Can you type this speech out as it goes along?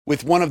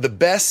With one of the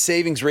best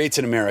savings rates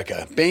in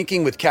America,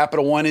 banking with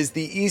Capital One is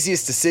the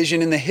easiest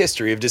decision in the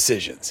history of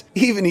decisions.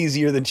 Even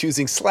easier than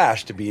choosing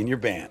Slash to be in your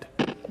band.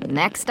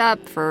 Next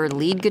up for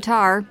lead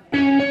guitar.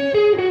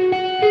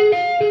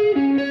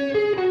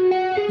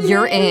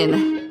 You're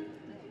in.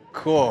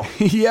 Cool.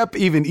 Yep,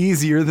 even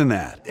easier than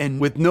that. And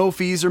with no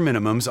fees or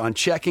minimums on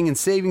checking and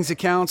savings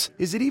accounts,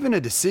 is it even a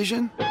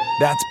decision?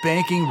 That's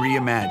banking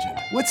reimagined.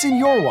 What's in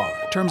your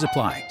wallet? Terms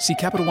apply. See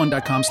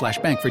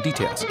CapitalOne.com/bank for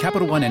details.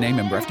 Capital One N.A.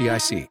 member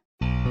FDIC.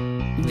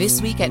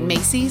 This week at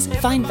Macy's,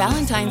 find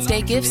Valentine's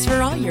Day gifts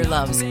for all your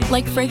loves,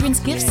 like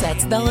fragrance gift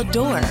sets they'll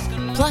adore.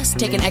 Plus,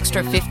 take an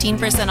extra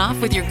 15% off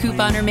with your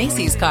coupon or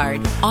Macy's card,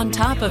 on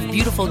top of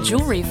beautiful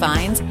jewelry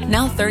finds,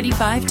 now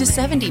 35 to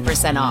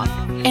 70% off,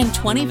 and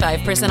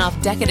 25%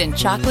 off decadent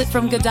chocolate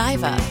from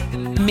Godiva.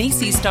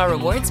 Macy's Star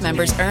Rewards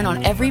members earn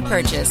on every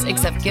purchase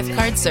except gift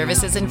card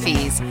services and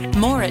fees.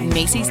 More at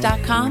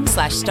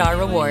Macys.com/Star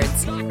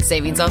Rewards.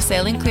 Savings off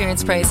sale and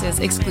clearance prices.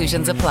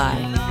 Exclusions apply.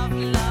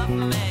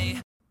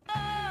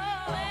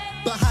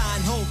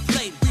 Behind home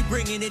plate, we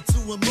bringing it to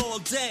them all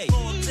day.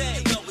 All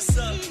day. You know what's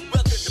up?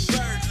 Welcome to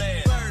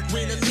Birdland.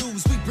 Win or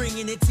lose, we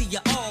bringing it to you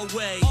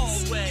always.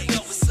 Always. You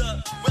know what's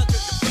up? Welcome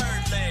to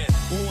Birdland.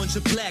 Orange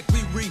or black,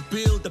 we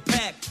rebuild the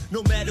pack.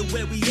 No matter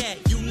where we at,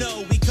 you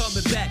know we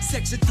coming back.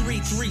 Section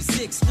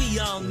 336, we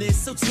on this,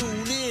 so tune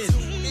in.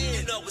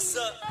 You know what's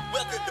up?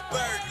 Welcome to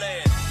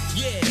Birdland.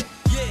 Yeah,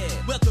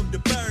 yeah. Welcome to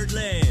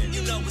Birdland.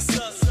 You know what's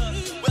up?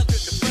 Welcome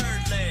to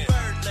Birdland.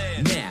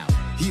 Birdland. Now,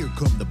 here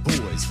come the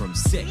boys from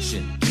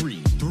Section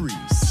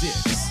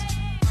 336.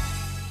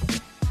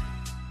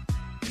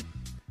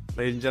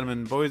 Ladies and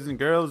gentlemen, boys and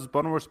girls,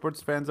 Baltimore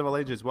sports fans of all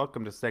ages,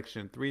 welcome to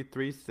Section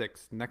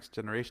 336, Next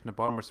Generation of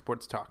Baltimore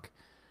Sports Talk.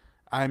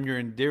 I'm your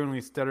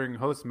endearingly stuttering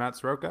host, Matt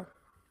Soroka.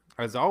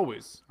 As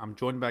always, I'm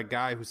joined by a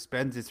guy who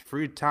spends his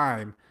free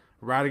time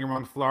riding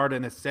around Florida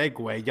in a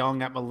Segway,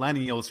 yelling at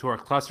millennials who are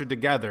clustered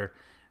together,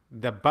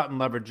 the button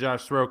lover,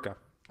 Josh Soroka.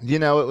 You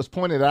know, it was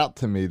pointed out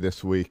to me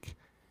this week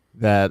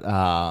that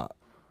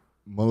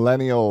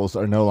millennials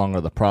are no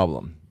longer the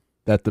problem.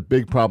 That the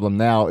big problem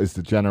now is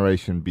the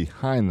generation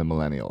behind the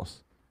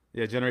millennials.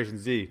 Yeah, Generation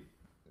Z.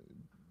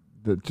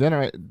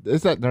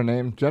 Is that their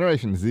name?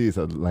 Generation Z is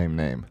a lame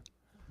name.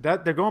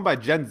 That they're going by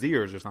Gen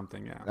Zers or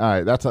something, yeah. All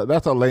right, that's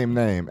a lame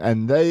name,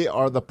 and they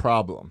are the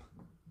problem.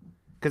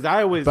 Because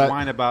I always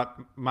whine about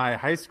my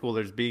high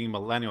schoolers being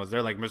millennials.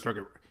 They're like, Mr.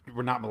 Rucker,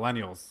 we're not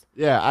millennials.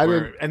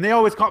 Yeah, and they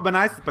always call, but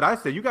I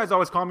say, you guys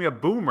always call me a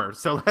boomer.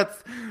 So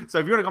if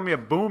you're gonna call me a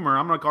boomer,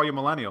 I'm gonna call you a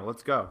millennial.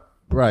 Let's go.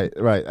 Right.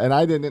 And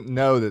I didn't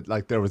know that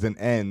like there was an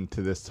end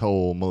to this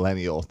whole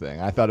millennial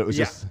thing. I thought it was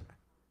just.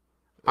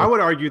 I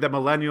would argue that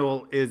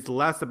millennial is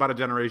less about a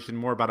generation,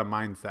 more about a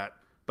mindset.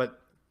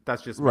 But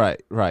that's just me.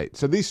 Right.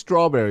 So these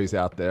strawberries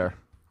out there,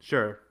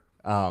 sure,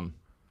 are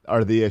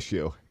the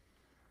issue.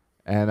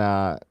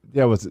 And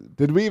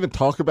did we even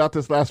talk about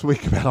this last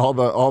week about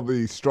all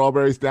the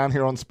strawberries down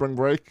here on spring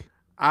break?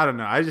 I don't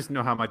know. I just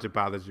know how much it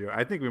bothers you.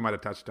 I think we might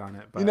have touched on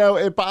it. But. You know,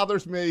 it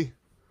bothers me.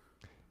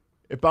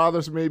 It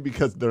bothers me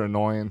because they're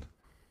annoying.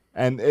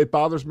 And it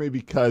bothers me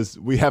because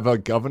we have a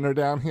governor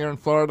down here in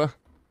Florida.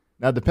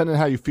 Now, depending on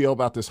how you feel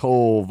about this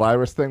whole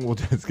virus thing, we'll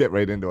just get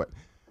right into it.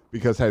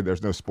 Because, hey,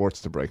 there's no sports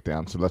to break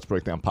down, so let's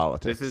break down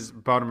politics. This is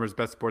Baltimore's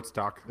best sports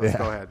talk. Let's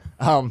go ahead.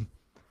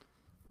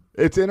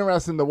 It's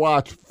interesting to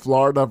watch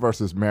Florida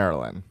versus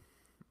Maryland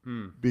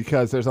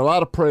because there's a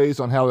lot of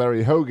praise on how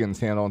Larry Hogan's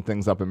handling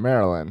things up in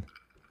Maryland.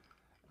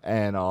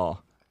 And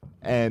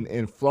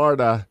in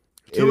Florida...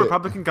 Two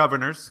Republican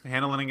governors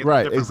handling it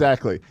right, differently.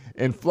 Exactly.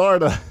 In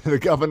Florida, the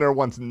governor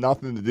wants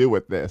nothing to do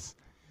with this.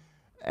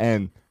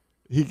 And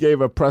he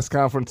gave a press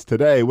conference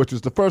today, which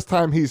was the first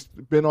time he's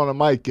been on a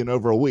mic in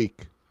over a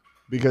week,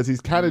 because he's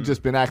kind of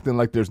just been acting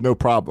like there's no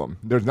problem.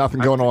 There's nothing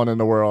going on in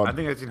the world. I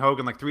think I've seen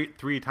Hogan like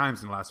three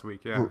times in the last week,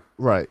 yeah.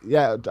 Right.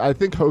 Yeah, I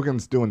think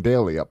Hogan's doing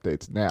daily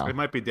updates now. It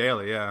might be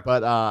daily, yeah.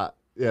 But,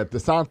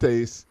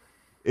 DeSantis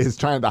is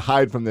trying to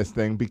hide from this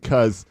thing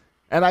because...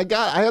 And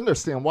I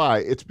understand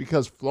why. It's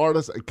because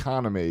Florida's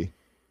economy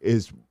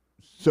is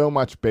so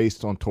much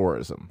based on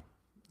tourism.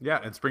 Yeah,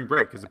 and spring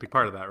break is a big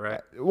part of that,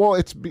 right? Well,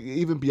 it's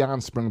even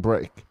beyond spring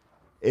break.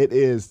 It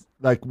is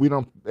like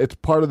it's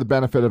part of the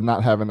benefit of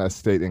not having a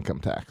state income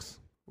tax,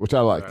 which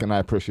I like and I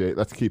appreciate.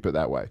 Let's keep it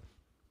that way.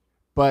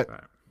 But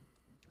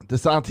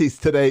DeSantis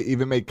today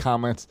even made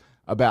comments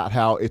about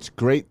how it's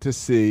great to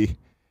see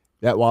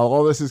that while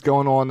all this is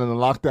going on in the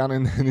lockdown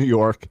in New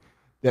York,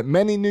 that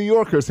many New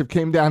Yorkers have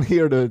came down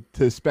here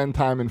to spend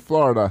time in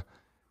Florida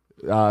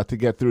to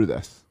get through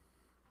this.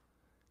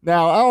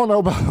 Now, I don't know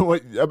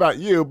about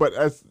you, but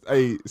as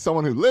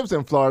someone who lives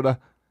in Florida,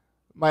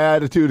 my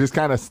attitude is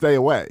kind of stay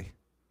away.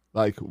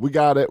 Like, we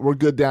got it. We're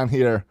good down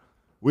here.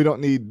 We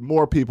don't need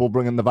more people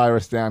bringing the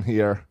virus down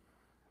here.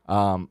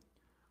 The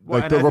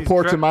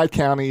reports in my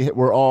county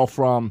were all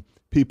from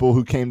people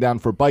who came down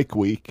for Bike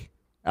Week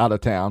out of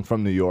town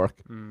from New York.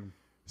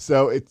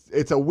 So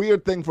it's a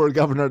weird thing for a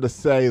governor to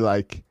say,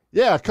 like,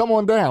 yeah, come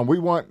on down.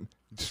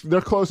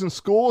 They're closing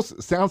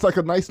schools. Sounds like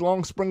a nice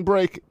long spring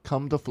break.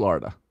 Come to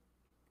Florida.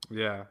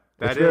 Yeah,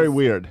 It's very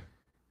weird.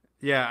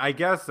 Yeah, I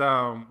guess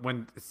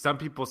when some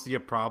people see a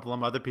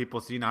problem, other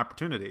people see an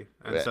opportunity,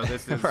 and so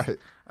this is Right.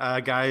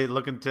 a guy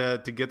looking to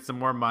get some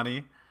more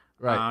money.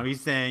 Right.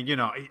 He's saying,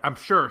 I'm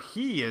sure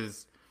he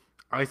is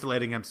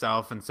isolating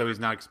himself, and so he's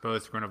not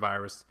exposed to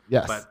coronavirus.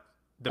 Yes. But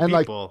the And,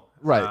 like, people,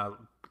 right.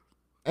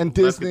 And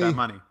let's get Disney, that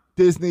money.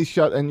 Disney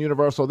shut and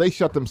Universal, they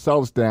shut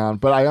themselves down.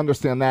 But I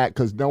understand that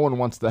because no one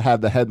wants to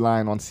have the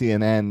headline on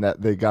CNN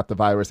that they got the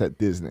virus at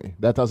Disney.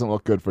 That doesn't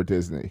look good for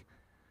Disney.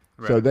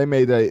 So Right. they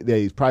made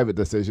a private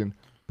decision.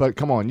 But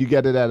come on, you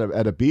get it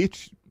at a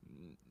beach,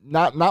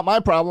 not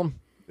my problem.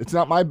 It's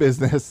not my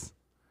business.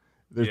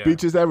 There's Yeah.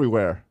 beaches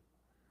everywhere.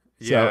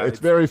 Yeah, So it's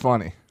very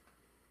funny.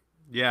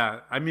 Yeah,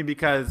 I mean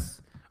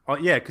because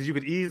you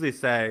could easily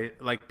say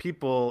like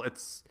people,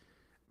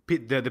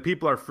 the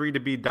people are free to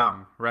be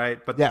dumb,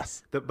 right? But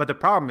Yes. but the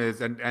problem is,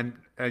 and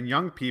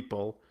young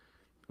people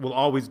will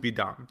always be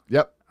dumb.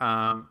 Yep.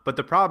 But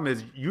the problem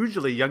is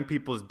usually young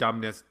people's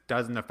dumbness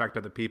doesn't affect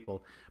other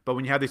people. But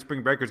when you have these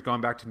spring breakers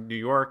going back to New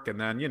York, and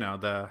then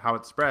how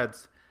it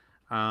spreads,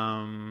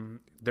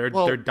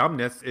 their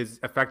dumbness is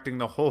affecting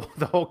the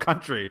whole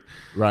country.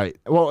 Right.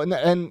 Well,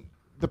 and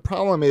the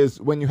problem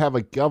is when you have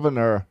a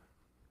governor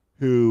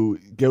who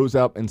goes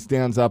up and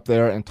stands up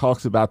there and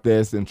talks about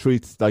this and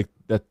treats like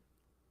that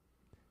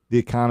the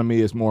economy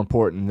is more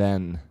important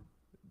than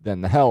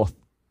the health,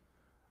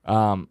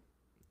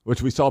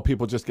 which we saw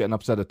people just getting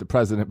upset at the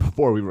president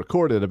before we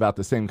recorded about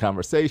the same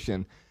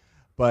conversation.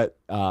 But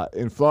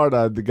in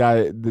Florida, the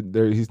guy,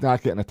 he's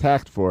not getting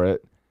attacked for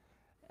it.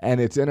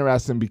 And it's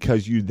interesting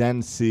because you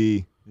then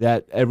see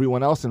that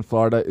everyone else in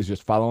Florida is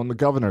just following the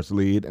governor's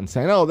lead and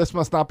saying, oh, this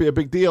must not be a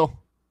big deal.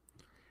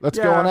 Let's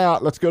go on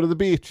out. Let's go to the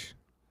beach.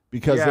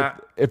 Because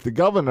if the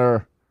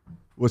governor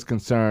was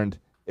concerned,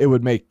 it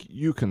would make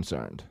you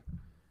concerned.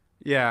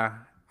 Yeah,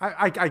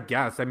 I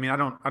guess. I mean, I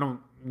don't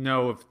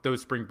know if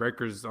those spring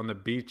breakers on the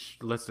beach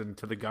listen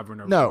to the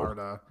governor of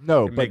Florida.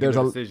 No, but there's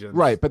decisions.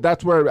 Right, but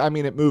that's where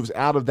it moves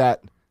out of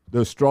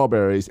those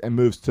strawberries and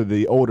moves to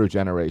the older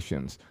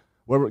generations.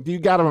 Where you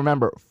got to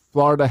remember,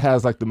 Florida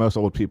has like the most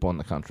old people in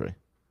the country.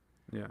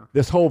 Yeah.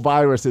 This whole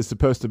virus is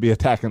supposed to be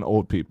attacking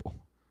old people.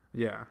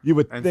 Yeah. You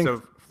would think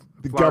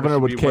the governor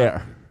would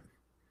care.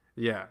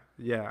 Yeah.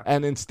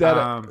 And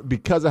instead,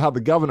 because of how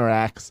the governor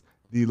acts,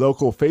 the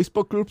local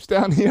Facebook groups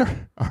down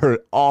here are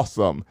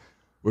awesome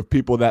with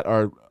people that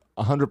are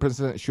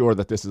 100% sure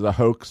that this is a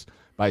hoax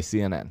by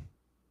CNN.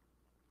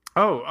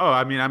 Oh,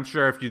 I mean, I'm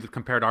sure if you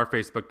compared our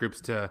Facebook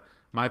groups to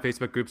my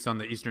Facebook groups on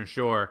the Eastern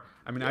Shore,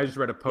 I mean, I just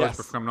read a post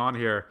before coming on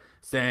here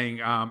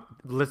saying,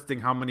 listing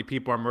how many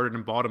people are murdered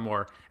in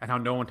Baltimore and how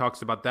no one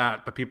talks about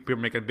that, but people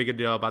make a bigger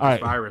deal about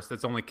this virus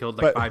that's only killed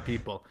 5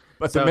 people.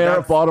 But the mayor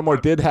of Baltimore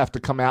did have to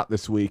come out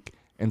this week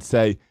and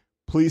say,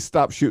 please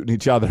stop shooting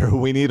each other.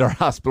 We need our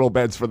hospital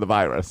beds for the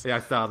virus. Yeah, I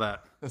saw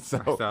that. I saw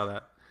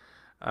that.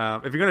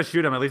 If you're going to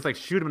shoot him, at least like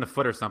shoot him in the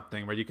foot or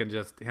something where you can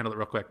just handle it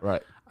real quick.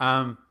 Right.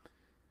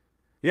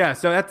 Yeah,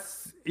 so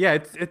it's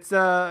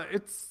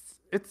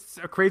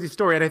a crazy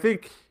story. And I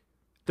think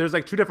there's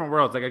like two different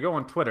worlds. Like I go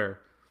on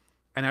Twitter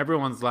and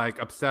everyone's like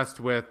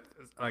obsessed with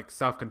like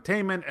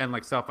self-containment and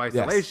like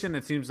self-isolation.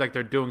 Yes. It seems like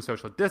they're doing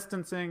social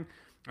distancing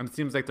and it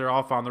seems like they're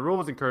all following the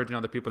rules, encouraging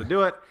other people to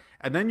do it.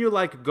 And then you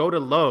like go to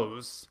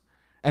Lowe's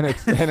and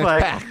it's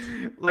like, packed.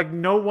 Like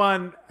no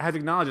one has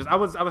acknowledged this.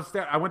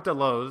 I went to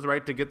Lowe's,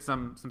 right, to get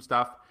some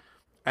stuff,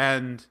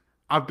 and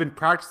I've been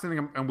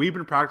practicing, and we've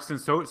been practicing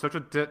social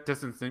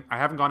distancing. I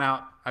haven't gone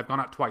out. I've gone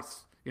out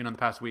twice, in the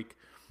past week,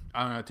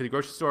 to the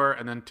grocery store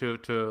and then to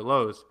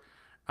Lowe's,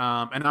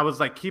 and I was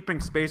like keeping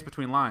space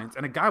between lines,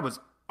 and a guy was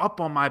up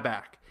on my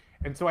back,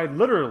 and so I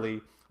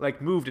literally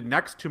like moved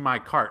next to my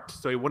cart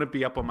so he wouldn't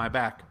be up on my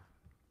back,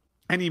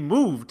 and he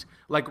moved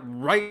like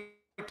right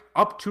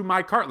up to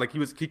my cart, like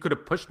he could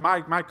have pushed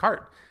my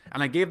cart,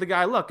 and I gave the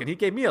guy a look and he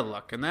gave me a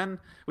look, and then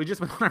we just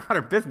went on about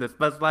our business.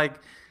 But it's like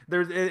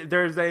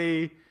there's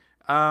a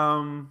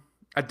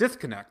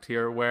disconnect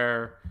here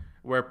where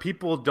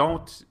people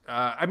don't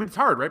I mean, it's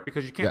hard, right,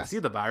 because you can't see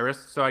the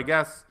virus. So I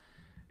guess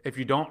if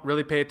you don't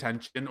really pay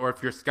attention, or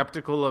if you're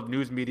skeptical of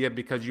news media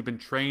because you've been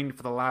trained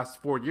for the last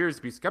 4 years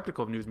to be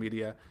skeptical of news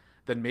media,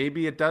 then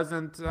maybe you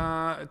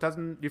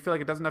feel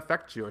like it doesn't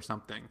affect you or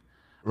something,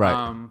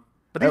 right?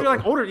 But these are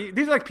like older.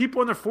 These are like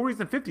people in their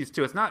 40s and 50s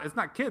too. It's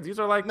not kids. These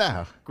are like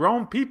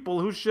grown people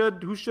who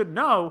should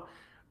know.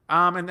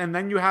 And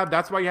then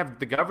that's why you have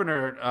the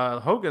governor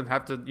Hogan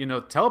have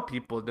to tell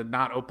people to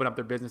not open up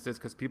their businesses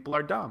because people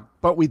are dumb.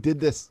 But we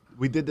did this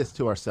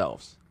to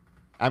ourselves.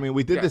 I mean,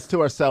 we did this to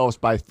ourselves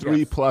by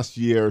 3+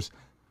 years,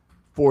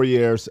 4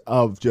 years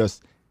of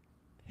just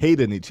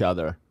hating each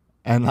other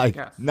and like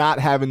not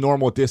having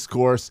normal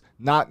discourse,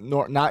 not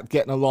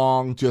getting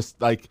along, just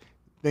like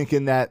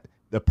thinking that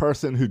the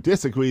person who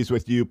disagrees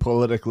with you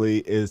politically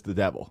is the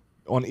devil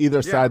on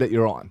either side that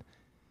you're on.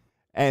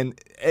 And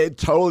it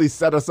totally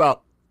set us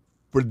up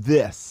for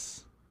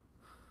this,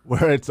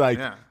 where it's like,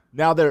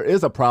 now there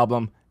is a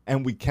problem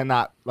and we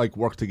cannot like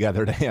work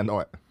together to handle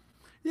it.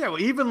 Yeah, well,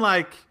 even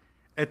like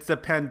it's a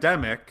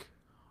pandemic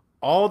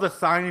all the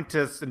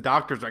scientists and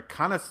doctors are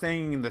kind of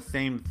saying the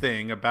same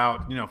thing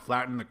about,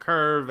 flatten the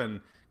curve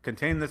and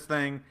contain this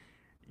thing.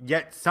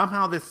 Yet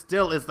somehow this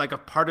still is like a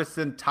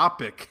partisan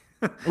topic.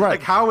 Right.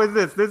 Like, how is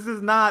this? This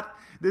is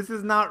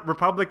not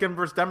Republican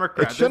versus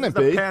Democrat. It shouldn't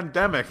this is be. a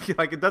pandemic.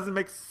 Like, it doesn't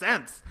make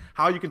sense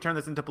how you can turn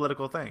this into a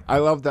political thing. I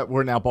love that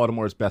we're now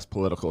Baltimore's best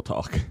political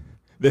talk.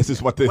 This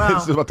is what the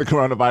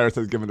coronavirus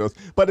has given to us.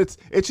 But it's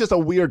just a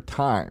weird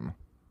time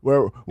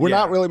where we're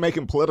not really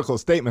making political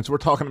statements. We're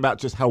talking about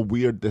just how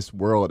weird this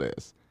world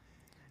is.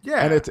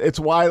 Yeah. And it's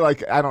why,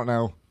 like, I don't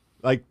know,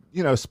 like,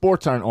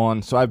 sports aren't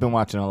on, so I've been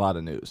watching a lot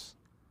of news.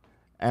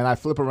 And I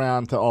flip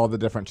around to all the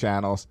different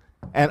channels,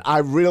 and I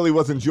really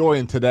was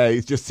enjoying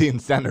today just seeing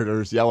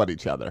senators yell at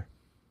each other.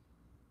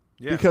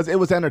 Yeah. Because it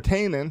was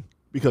entertaining,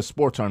 because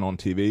sports aren't on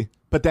TV,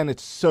 but then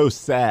it's so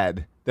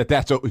sad that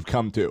that's what we've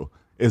come to,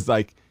 is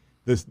like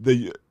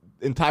the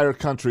entire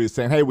country is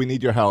saying, hey, we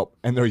need your help,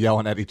 and they're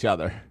yelling at each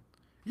other.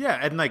 Yeah,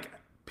 and like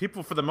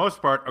people for the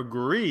most part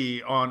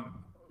agree on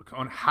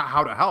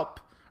how to help,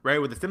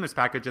 right, with the stimulus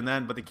package,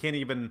 but they can't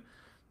even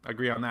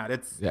agree on that.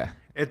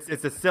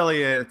 It's a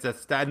silly, and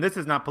this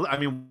is not. I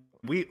mean,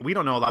 we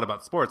don't know a lot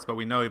about sports, but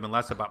we know even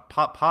less about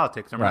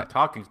politics, and we're not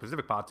talking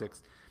specific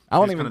politics. I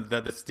don't even kind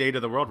of the state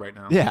of the world right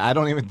now. Yeah, I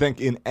don't even think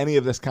in any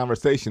of this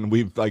conversation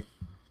we've like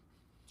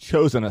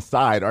chosen a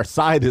side. Our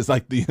side is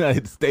like the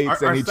United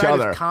States and each other. Our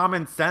side is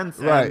common sense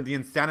and the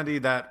insanity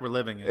that we're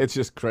living in. It's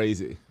just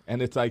crazy,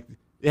 and it's like,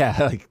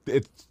 like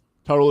it's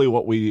totally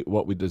what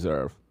we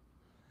deserve,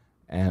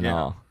 and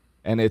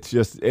it's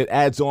just, it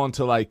adds on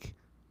to like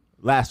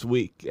last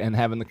week and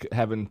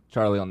having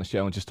Charlie on the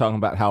show and just talking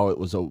about how it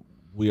was a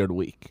weird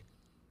week.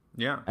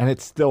 Yeah, and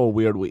it's still a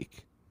weird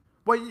week.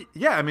 Well,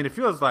 yeah, I mean, it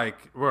feels like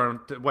we're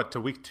to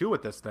week 2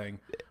 with this thing,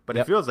 but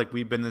it feels like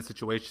we've been in this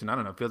situation. I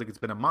don't know. It feels like it's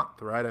been a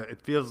month, right? It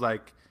feels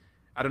like,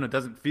 I don't know. It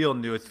doesn't feel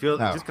new. It feels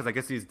just because I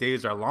guess these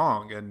days are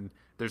long and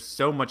there's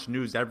so much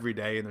news every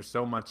day and there's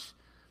so much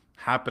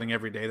happening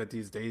every day that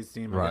these days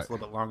seem I guess, a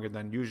little bit longer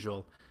than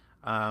usual.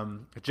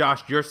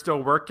 Josh, you're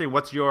still working.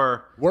 What's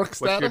your work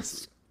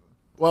status?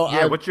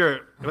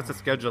 What's the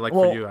schedule like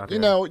for you out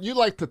here? You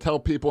like to tell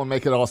people and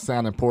make it all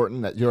sound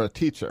important that you're a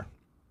teacher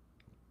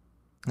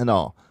and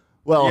all.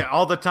 Well, yeah,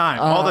 all the time.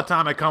 All the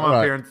time I come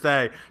up here and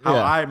say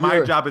how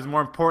my job is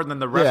more important than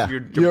the rest of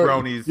your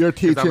jabronis. You're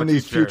teaching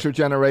these future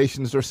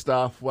generations or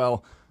stuff.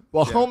 Well,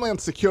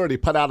 Homeland Security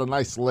put out a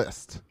nice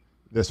list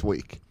this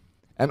week.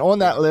 And on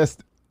that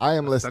list, I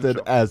am listed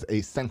as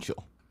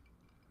essential.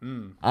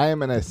 I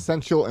am an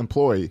essential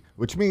employee,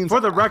 which means...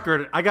 For the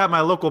record, I got my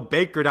local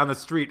baker down the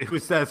street who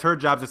says her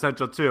job's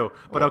essential too.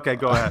 But okay,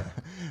 go ahead.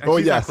 And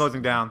she's not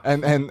closing down.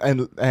 And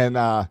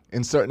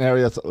in certain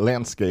areas,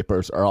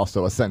 landscapers are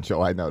also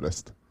essential, I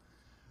noticed.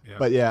 Yeah.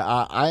 But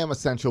I am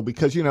essential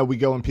because, we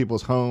go in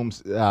people's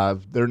homes.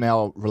 They're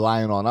now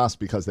relying on us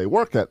because they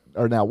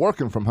are now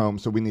working from home,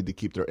 so we need to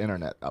keep their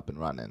internet up and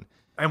running.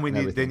 And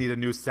they need a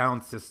new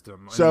sound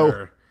system.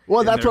 So,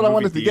 that's what I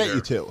wanted to get you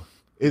to,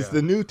 is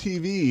the new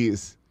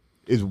TVs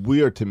is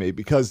weird to me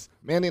because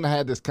Mandy and I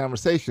had this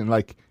conversation.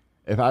 Like,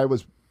 if I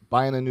was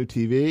buying a new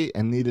TV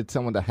and needed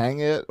someone to hang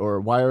it or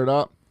wire it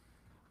up,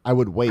 I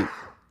would wait.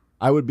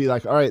 I would be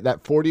like, all right,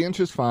 that 40-inch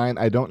is fine.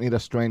 I don't need a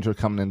stranger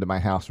coming into my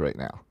house right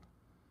now.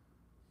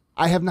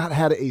 I have not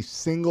had a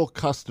single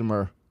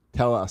customer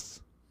tell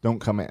us, don't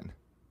come in.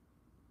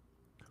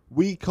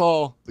 We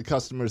call the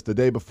customers the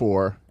day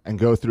before and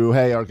go through,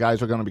 hey, our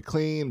guys are going to be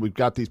clean. We've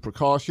got these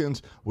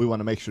precautions. We want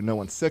to make sure no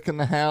one's sick in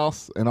the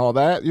house and all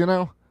that,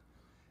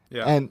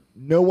 Yeah. And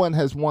no one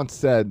has once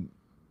said,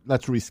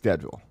 let's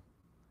reschedule.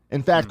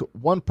 In fact,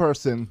 one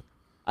person,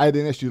 I had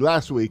an issue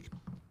last week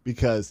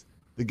because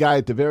the guy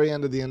at the very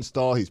end of the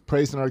install, he's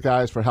praising our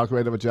guys for how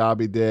great of a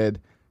job he did.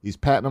 He's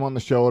patting them on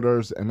the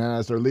shoulders. And then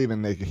as they're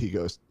leaving, he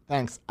goes,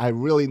 thanks, I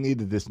really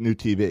needed this new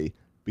TV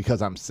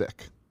because I'm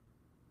sick.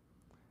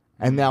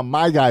 And now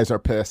my guys are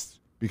pissed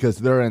because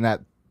they're in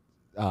that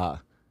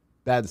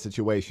bad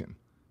situation.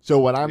 So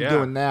what I'm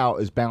doing now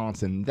is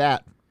balancing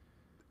that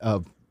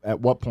of at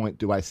what point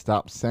do I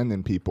stop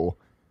sending people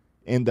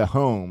into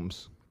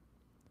homes,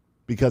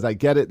 because I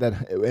get it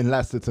that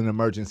unless it's an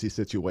emergency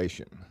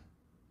situation,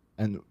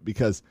 and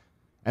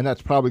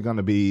that's probably going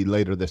to be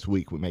later this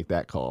week we make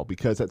that call,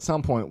 because at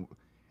some point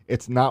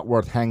it's not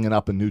worth hanging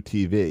up a new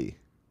TV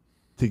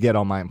to get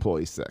all my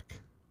employees sick.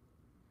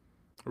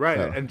 Right,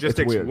 so and just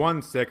takes weird.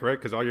 One sick, right?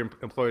 Because all your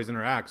employees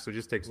interact, so it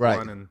just takes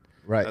one, and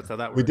that's how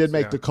that works. We did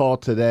make the call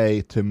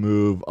today to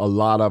move a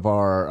lot of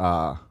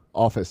our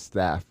office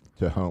staff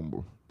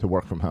to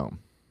work from home.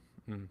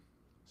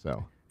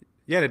 So,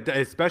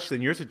 especially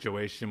in your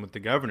situation with the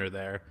governor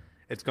there,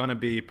 it's going to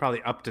be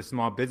probably up to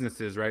small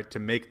businesses, right, to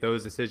make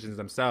those decisions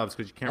themselves,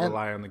 because you can't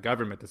rely on the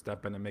government to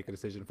step in and make a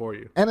decision for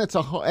you. And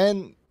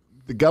and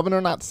the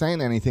governor not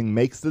saying anything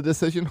makes the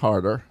decision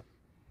harder.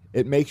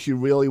 It makes you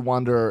really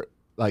wonder,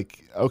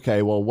 like,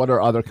 okay, well, what are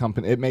other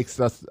companies? It makes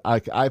us,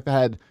 like, I've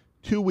had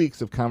 2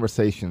 weeks of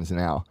conversations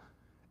now,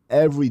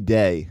 every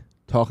day,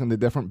 talking to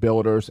different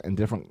builders and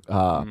different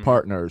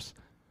partners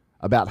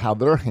about how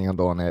they're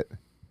handling it.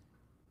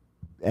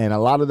 And a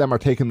lot of them are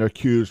taking their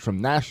cues from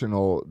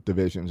national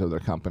divisions of their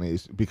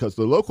companies, because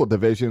the local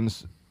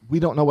divisions, we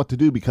don't know what to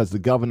do because the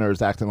governor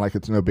is acting like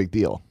it's no big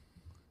deal.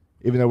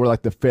 Even though we're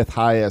like the 5th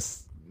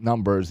highest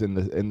numbers in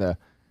the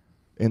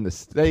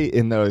state,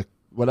 in the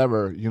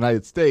whatever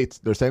United States,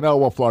 they're saying, oh,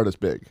 well, Florida's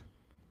big.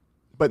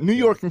 But New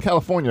York and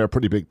California are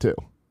pretty big too.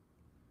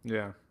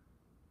 Yeah.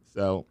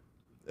 So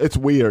it's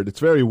weird. It's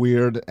very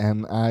weird.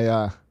 And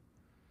I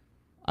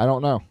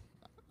don't know.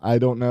 I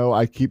don't know.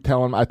 I keep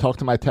telling, I talk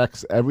to my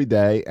techs every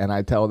day, and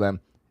I tell them,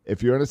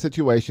 if you're in a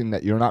situation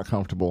that you're not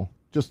comfortable,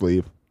 just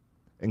leave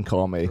and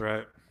call me.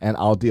 Right. And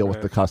I'll deal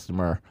with the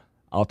customer.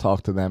 I'll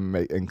talk to them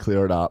and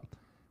clear it up.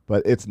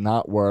 But it's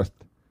not worth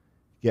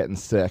getting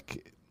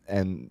sick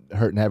and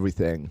hurting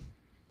everything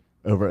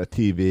over a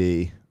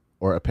TV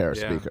or a pair of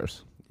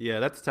speakers. Yeah,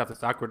 that's tough.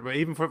 That's awkward. But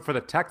even for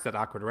the techs, that's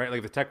awkward, right? Like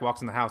if the tech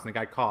walks in the house and the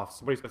guy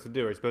coughs, what are you supposed to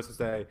do? Are you supposed to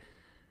say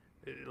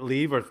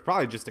leave, or it's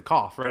probably just a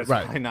cough, right? It's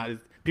probably not.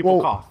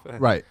 People cough.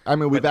 Right. I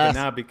mean, we've asked.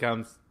 Now it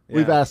becomes.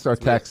 We've asked our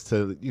techs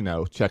to,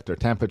 check their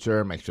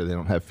temperature, make sure they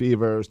don't have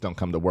fevers, don't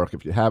come to work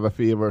if you have a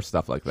fever,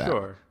 stuff like that.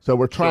 Sure. So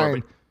we're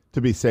trying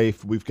to be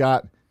safe. We've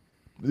got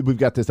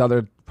this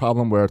other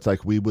problem where it's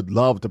like we would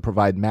love to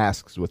provide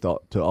masks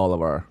to all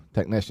of our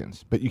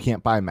technicians, but you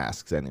can't buy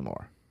masks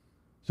anymore.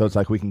 So it's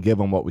like we can give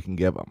them what we can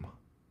give them.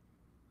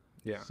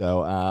 Yeah.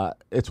 So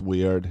it's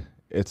weird.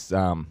 It's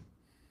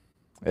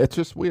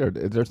just weird.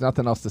 There's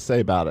nothing else to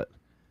say about it,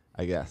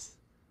 I guess.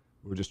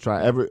 We're just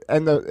trying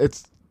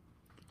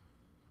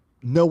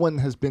no one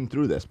has been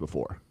through this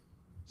before.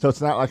 So it's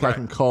not like I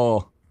can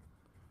call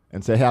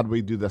and say, how did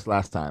we do this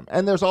last time?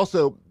 And there's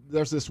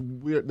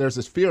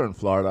this fear in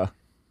Florida,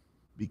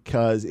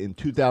 because in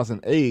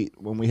 2008,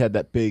 when we had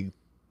that big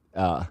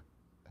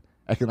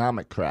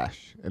economic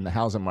crash and the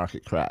housing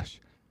market crash.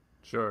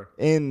 Sure.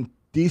 In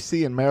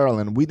D.C. and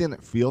Maryland, we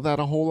didn't feel that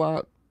a whole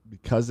lot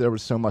because there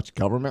was so much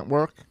government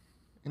work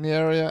in the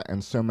area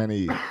and so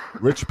many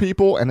rich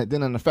people, and it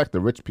didn't affect the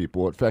rich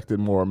people. It affected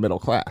more middle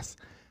class.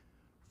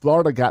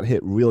 Florida got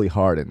hit really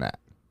hard in that.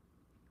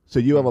 So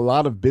you have a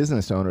lot of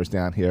business owners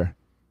down here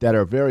that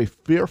are very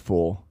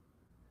fearful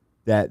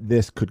that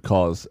this could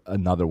cause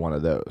another one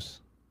of those.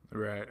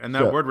 Right. And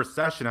that word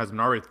recession has been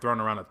already thrown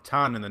around a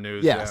ton in the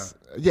news. Yes.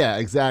 Yeah,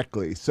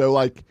 exactly. So,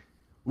 like,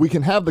 we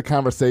can have the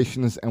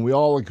conversations, and we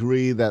all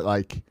agree that,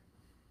 like,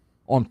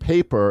 on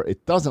paper,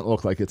 it doesn't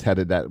look like it's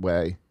headed that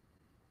way.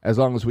 As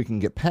long as we can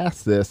get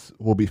past this,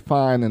 we'll be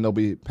fine, and there'll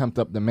be pumped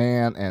up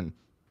demand. And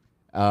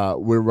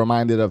we're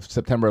reminded of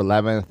September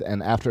 11th.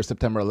 And after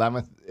September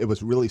 11th, it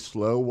was really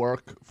slow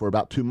work for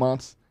about 2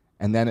 months.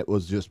 And then it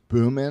was just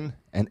booming,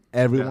 and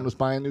everyone was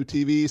buying new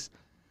TVs.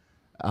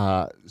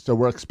 So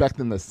we're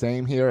expecting the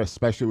same here,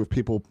 especially with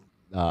people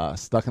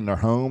stuck in their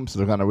homes.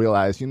 They're going to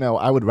realize,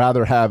 I would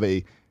rather have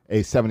a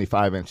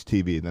 75-inch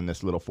TV than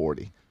this little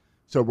 40.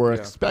 So we're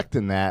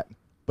expecting that,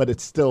 but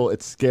it's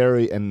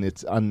scary and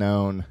it's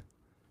unknown.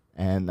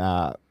 And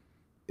I'm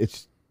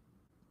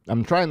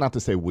trying not to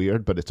say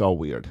weird, but it's all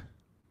weird.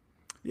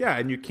 Yeah,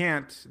 and you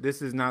can't,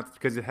 this is not,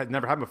 because it had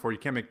never happened before, you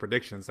can't make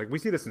predictions. Like we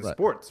see this in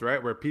sports,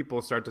 right? Where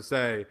people start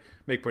to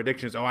make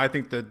predictions. Oh, I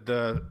think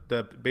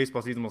the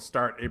baseball season will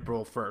start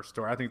April 1st,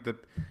 or I think the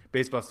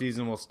baseball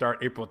season will start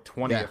April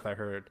 20th, I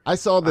heard. I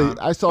saw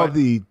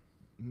the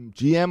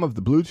GM of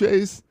the Blue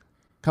Jays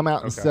come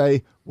out and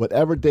say,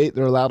 whatever date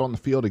they're allowed on the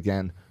field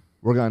again,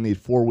 we're going to need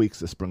 4 weeks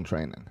of spring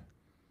training.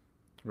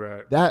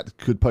 Right. That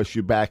could push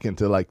you back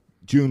into like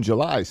June,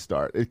 July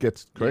start. It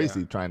gets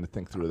crazy trying to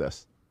think through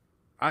this.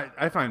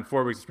 I find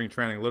 4 weeks of spring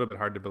training a little bit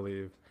hard to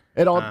believe.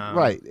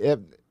 Right,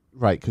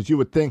 because you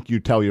would think you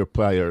tell your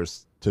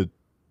players to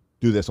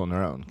do this on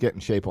their own, get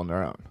in shape on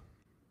their own.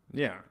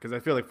 Yeah, because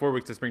I feel like 4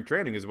 weeks of spring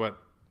training is what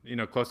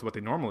close to what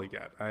they normally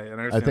get.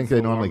 I think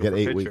they normally get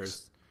 8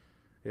 weeks.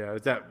 Yeah,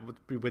 is that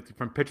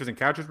from pitchers and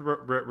catchers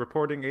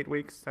reporting 8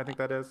 weeks? I think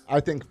that is.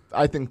 I think,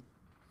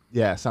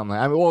 yeah, something.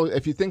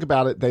 If you think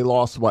about it, they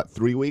lost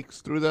 3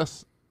 weeks through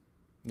this.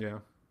 Yeah.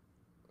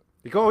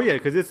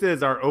 Because this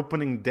is our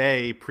opening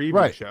day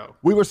preview show.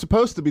 We were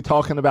supposed to be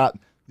talking about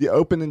the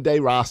opening day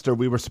roster.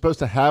 We were supposed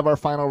to have our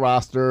final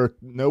roster,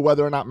 know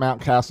whether or not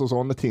Mountcastle's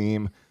on the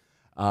team.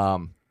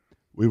 I'm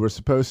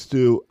supposed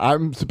to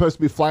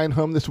be flying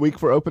home this week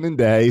for opening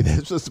day.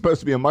 This was supposed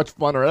to be a much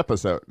funner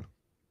episode.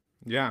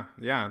 Yeah.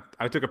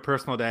 I took a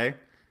personal day.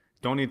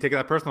 Don't need to take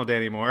that personal day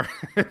anymore.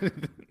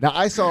 Now,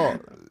 I saw,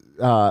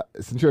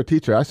 since you're a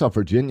teacher, I saw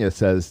Virginia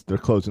says they're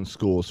closing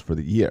schools for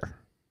the year.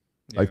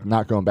 Like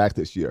not going back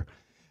this year.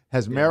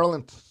 Has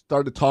Maryland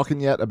started talking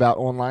yet about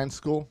online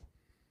school?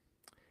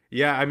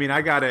 Yeah, I mean,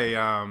 I got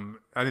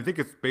I think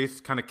it's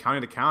based kind of county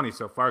to county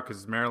so far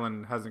because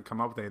Maryland hasn't come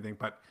up with anything.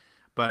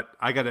 But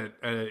I got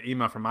an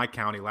email from my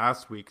county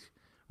last week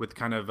with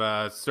kind of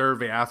a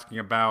survey asking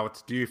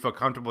about, do you feel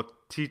comfortable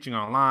teaching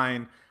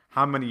online?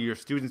 How many of your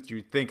students do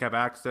you think have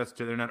access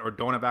to the internet or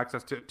don't have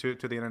access to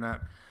the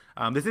internet?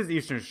 This is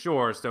Eastern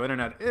Shore, so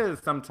internet is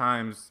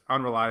sometimes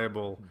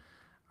unreliable.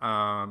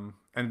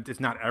 And it's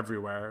not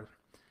everywhere.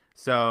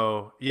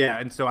 So,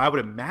 and so I would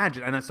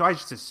imagine, and so I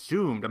just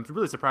assumed, I'm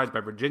really surprised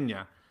by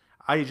Virginia.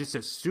 I just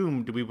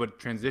assumed we would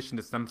transition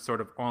to some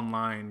sort of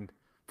online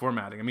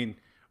formatting. I mean,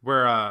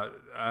 where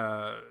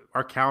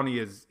our county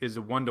is a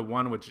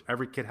 1-to-1, which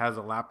every kid has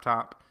a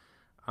laptop,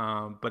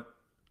 but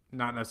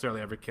not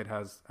necessarily every kid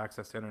has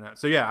access to internet.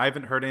 So yeah, I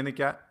haven't heard anything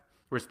yet.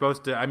 We're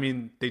supposed to. I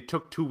mean, they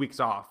took 2 weeks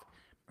off,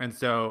 and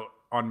so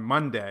on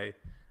Monday,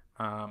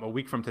 a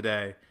week from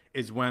today,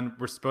 is when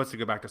we're supposed to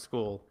go back to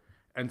school.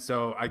 And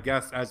so I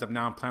guess as of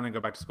now, I'm planning to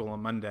go back to school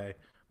on Monday,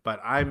 but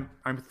I'm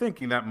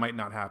thinking that might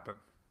not happen.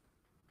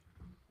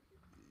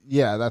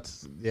 Yeah,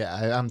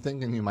 I'm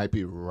thinking you might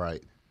be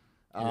right.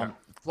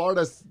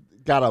 Florida's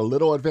got a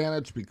little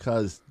advantage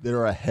because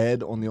they're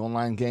ahead on the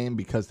online game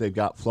because they've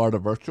got Florida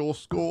Virtual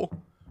School,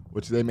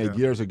 which they made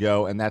years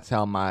ago, and that's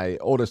how my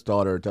oldest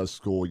daughter does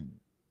school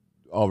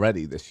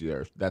already this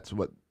year. That's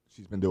what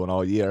she's been doing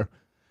all year.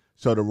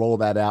 So to roll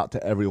that out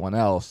to everyone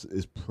else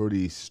is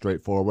pretty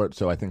straightforward.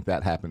 So I think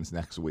that happens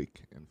next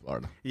week in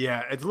Florida.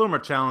 Yeah, it's a little more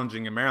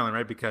challenging in Maryland,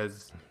 right?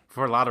 Because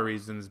for a lot of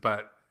reasons,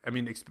 but I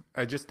mean,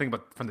 I just think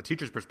about from the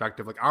teacher's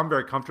perspective, like I'm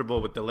very comfortable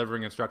with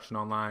delivering instruction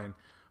online,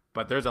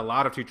 but there's a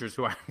lot of teachers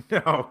who I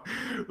know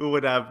who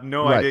would have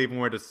no idea even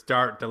where to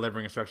start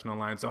delivering instruction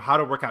online. So how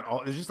to work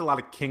out there's just a lot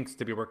of kinks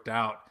to be worked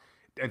out,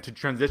 and to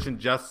transition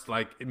just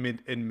like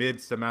in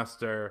mid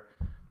semester.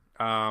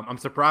 I'm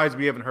surprised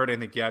we haven't heard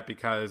anything yet,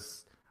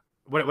 because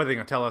what are they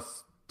going to tell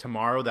us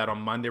tomorrow that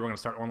on Monday we're going to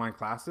start online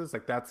classes?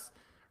 Like that's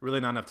really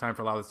not enough time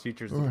for a lot of those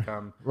teachers to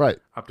become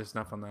up to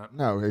snuff on that.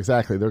 No,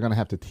 exactly. They're going to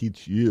have to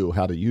teach you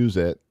how to use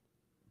it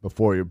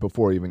before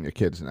even your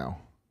kids know.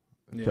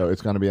 Yeah. So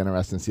it's going to be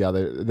interesting to see how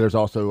there's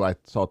also, I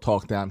saw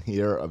talk down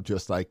here of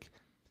just like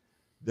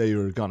they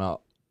were going to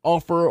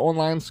offer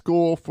online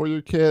school for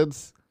your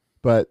kids,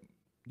 but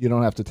you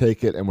don't have to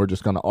take it, and we're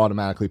just going to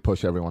automatically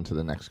push everyone to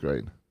the next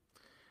grade.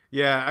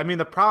 Yeah, I mean,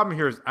 the problem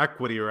here is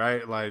equity,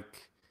 right?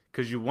 Like,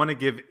 because you want to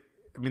give,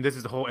 I mean, this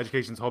is the whole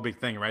education's whole big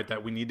thing, right?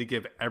 That we need to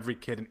give every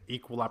kid an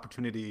equal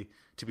opportunity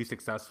to be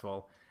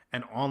successful.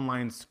 And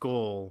online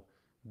school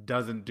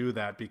doesn't do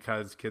that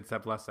because kids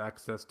have less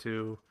access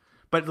to.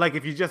 But like,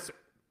 if you just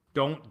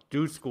don't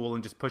do school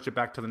and just push it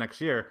back to the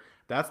next year,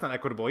 that's not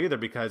equitable either,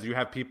 because you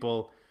have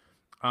people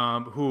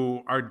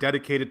who are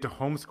dedicated to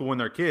homeschooling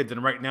their kids.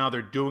 And right now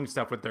they're doing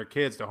stuff with their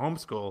kids to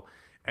homeschool.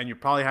 And you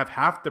probably have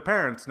half the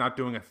parents not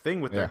doing a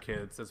thing with their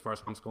kids as far as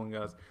homeschooling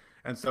goes.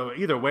 And so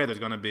either way, there's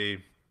going to be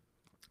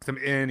some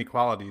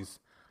inequalities.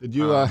 Did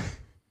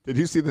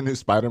you see the new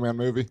Spider-Man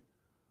movie?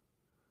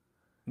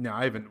 No,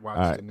 I haven't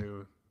watched the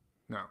new.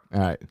 No. All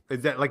right.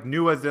 Is that like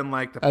new as in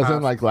like the as past?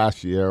 in like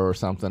last year or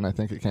something? I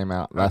think it came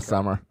out last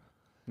summer.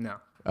 No.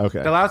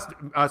 Okay. The last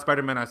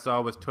Spider-Man I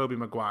saw was Tobey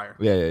Maguire.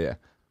 Yeah.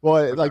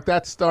 Well, like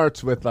that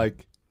starts with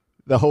like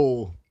the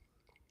whole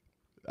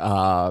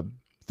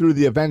through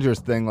the Avengers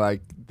thing.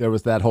 Like there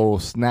was that whole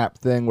snap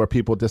thing where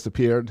people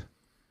disappeared.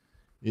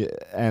 Yeah,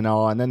 and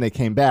then they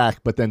came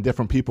back, but then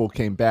different people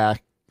came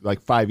back like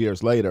 5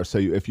 years later. So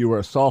if you were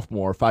a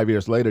sophomore, 5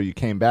 years later, you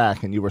came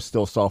back and you were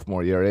still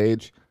sophomore year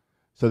age.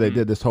 So they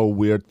did this whole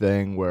weird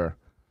thing where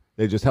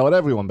they just held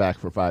everyone back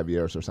for 5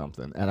 years or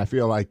something. And I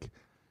feel like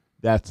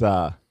that's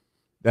kind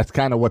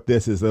of what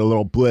this is, a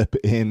little blip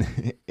in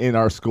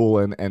our school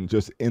and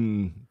just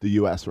in the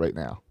U.S. right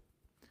now.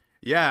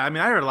 Yeah, I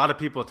mean, I heard a lot of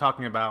people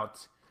talking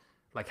about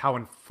like how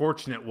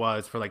unfortunate it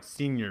was for like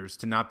seniors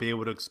to not be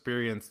able to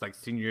experience like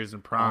senior years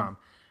in prom.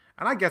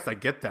 And I guess I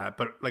get that,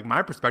 but like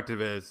my perspective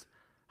is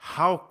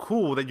how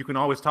cool that you can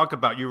always talk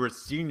about you were a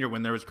senior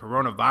when there was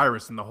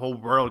coronavirus and the whole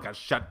world got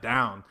shut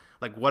down.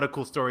 Like what a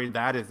cool story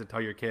that is to tell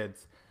your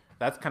kids.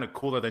 That's kind of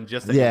cooler than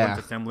just that you went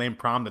to some lame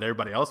prom that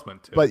everybody else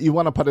went to. But you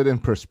want to put it in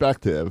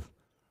perspective.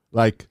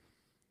 Like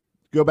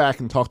go back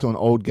and talk to an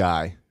old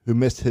guy who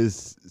missed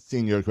his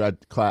senior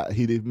class.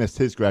 He missed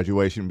his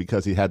graduation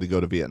because he had to go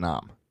to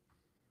Vietnam.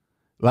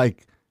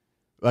 Like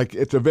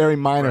it's a very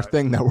minor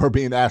thing that we're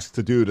being asked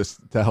to do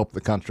to help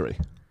the country.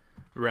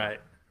 Right.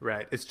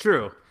 It's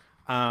true.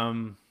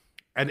 And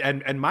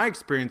my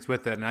experience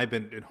with it, and I've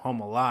been at home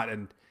a lot,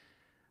 and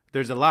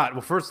there's a lot.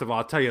 Well, first of all,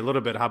 I'll tell you a little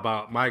bit how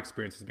about my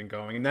experience has been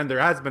going. And then there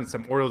has been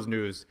some Orioles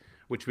news,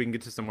 which we can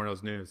get to some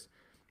Orioles news.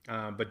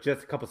 But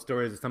just a couple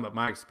stories to sum up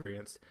my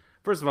experience.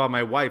 First of all,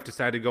 my wife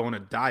decided to go on a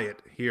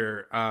diet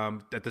here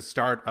at the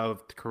start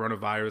of the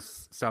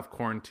coronavirus,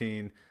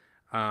 self-quarantine,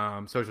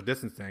 social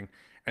distancing.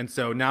 And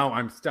so now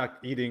I'm stuck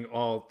eating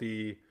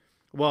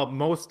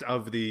most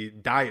of the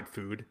diet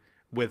food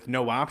with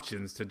no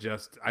options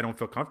I don't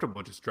feel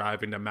comfortable just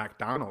driving to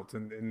McDonald's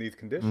in these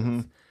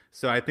conditions.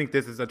 So I think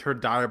this is her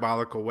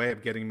diabolical way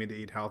of getting me to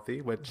eat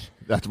healthy,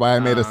 that's why I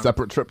made a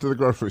separate trip to the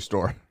grocery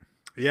store.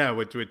 Yeah, I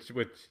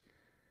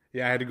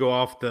had to go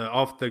off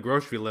the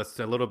grocery list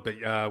a little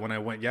bit when I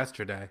went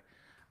yesterday.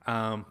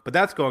 But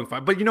that's going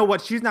fine. But you know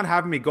what? She's not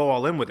having me go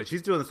all in with it.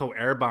 She's doing this whole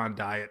Airborne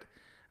diet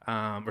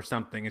or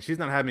something, and she's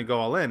not having me go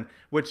all in,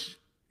 which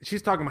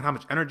she's talking about how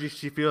much energy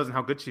she feels and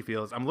how good she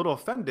feels. I'm a little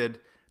offended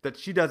that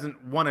she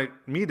doesn't want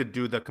me to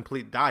do the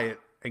complete diet.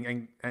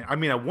 And I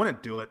mean, I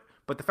wouldn't do it,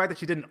 but the fact that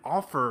she didn't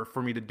offer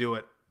for me to do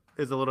it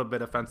is a little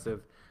bit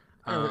offensive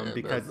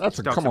because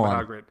come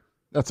on. great.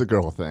 That's a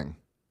girl thing.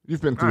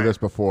 You've been through All right. this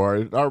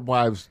before. Our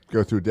wives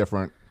go through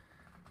different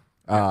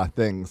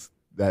things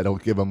that'll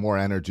give them more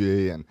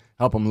energy and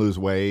help them lose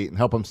weight and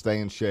help them stay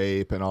in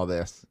shape and all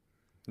this.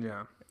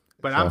 Yeah.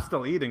 But So- I'm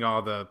still eating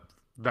all the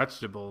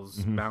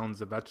vegetables,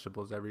 mounds of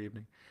vegetables every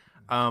evening.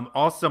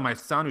 Also, my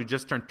son, who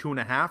just turned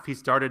 2.5, he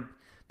started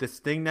this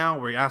thing now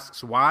where he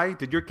asks why.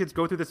 Did your kids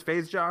go through this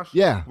phase, Josh?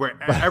 Yeah.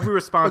 Where every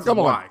response is Come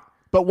on. why.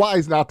 But why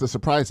is not the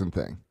surprising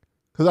thing?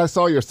 Because I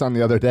saw your son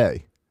the other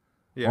day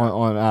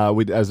Yeah.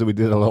 as we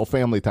did a little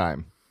family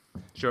time.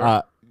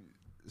 Sure.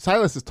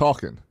 Silas is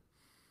talking.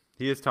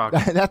 He is talking.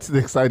 That's the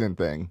exciting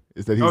thing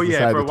is that he's Oh, yeah.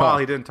 decided For a to while, talk.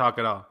 he didn't talk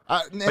at all.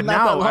 And But not that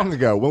now long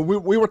ago,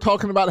 when we were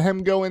talking about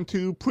him going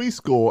to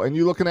preschool, and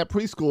you looking at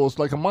preschools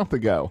like a month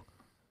ago,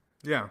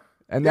 Yeah.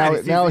 and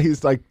Yeah, now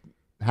he's like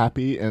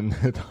happy, and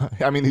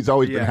I mean he's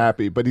always been Yeah.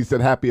 happy, but he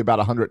said happy about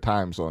 100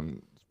 times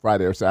on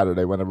Friday or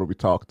Saturday whenever we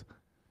talked.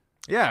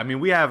 Yeah, I mean,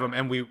 we have him,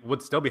 and we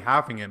would still be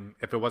having him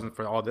if it wasn't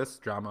for all this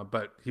drama.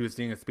 But he was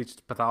seeing a speech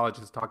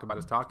pathologist talk about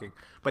his talking.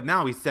 But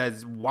now he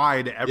says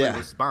why to every Yeah.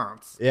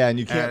 response. Yeah, and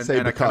you can't say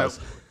I kind because.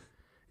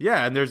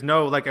 yeah, and there's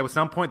no like at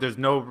some point there's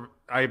no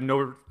I have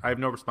no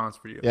response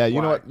for you. Yeah,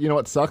 you Why? know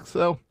what sucks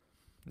though?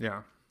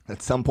 Yeah,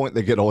 At some point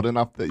they get old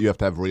enough that you have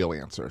to have real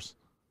answers.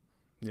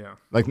 yeah,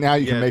 Like now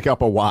you can Yeah. make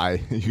up a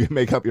why. You can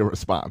make up your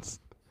response.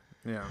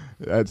 yeah.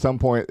 At some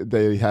point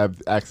they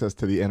have access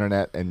to the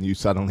internet and you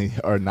suddenly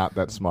are not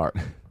that smart.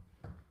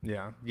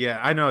 Yeah, yeah,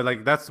 I know.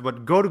 Like that's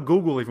what. Go to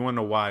Google if you want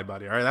to know why,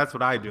 buddy. All right, that's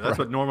what I do. That's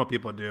what normal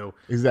people do. Go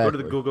to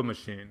Exactly. the Google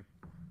machine.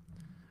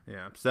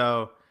 Yeah.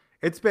 So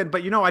it's been,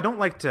 but I don't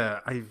like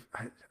to.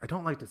 I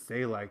don't like to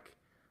say like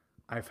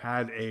I've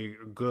had a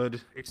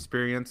good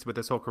experience with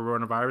this whole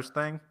coronavirus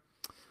thing.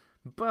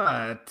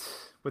 But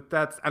with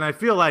that, and I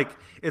feel like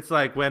it's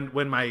like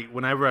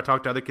whenever I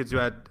talk to other kids who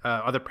had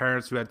other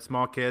parents who had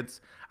small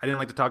kids, I didn't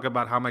like to talk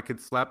about how my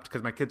kids slept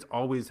because my kids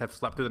always have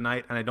slept through the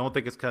night, and I don't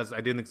think it's because I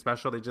did anything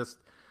special.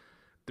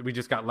 We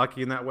just got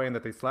lucky in that way, and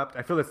that they slept.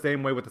 I feel the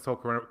same way with this whole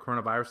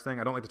coronavirus thing.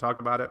 I don't like to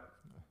talk about it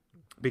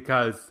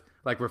because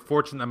like we're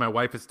fortunate that my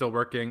wife is still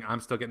working,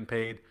 I'm still getting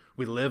paid.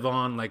 We live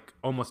on like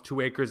almost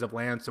 2 acres of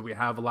land, so we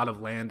have a lot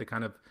of land to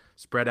kind of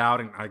spread out,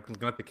 and I can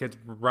let the kids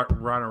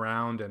run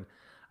around and.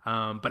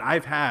 But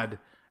I've had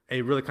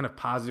a really kind of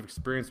positive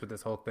experience with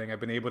this whole thing. I've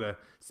been able to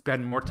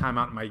spend more time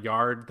out in my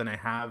yard than I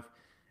have,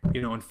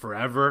 in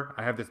forever.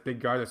 I have this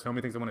big yard. There's so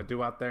many things I want to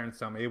do out there, and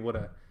so I'm able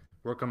to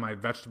work on my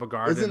vegetable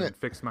garden Isn't it- and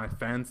fix my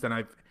fence. And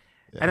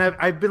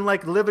I've been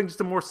like living just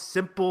a more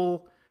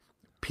simple,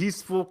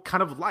 peaceful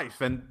kind of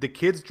life. And the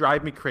kids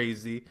drive me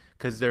crazy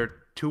because they're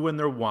 2 and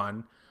they're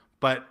 1,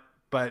 but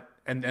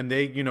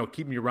they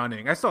keep me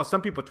running. I saw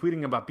some people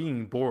tweeting about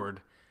being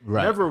bored.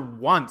 Right. Never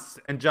once.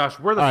 And Josh,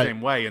 we're the All right.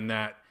 same way in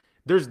that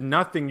there's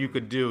nothing you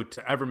could do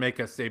to ever make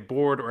us say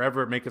bored or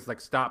ever make us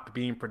like stop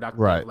being productive.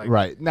 Right, Like,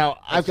 right. Now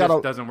I've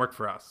doesn't work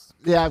for us.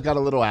 I've got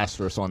a little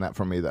asterisk on that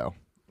for me though,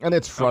 and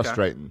it's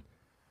frustrating.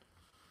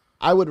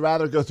 I would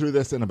rather go through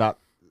this in about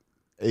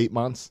 8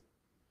 months,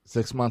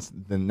 6 months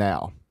than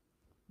now,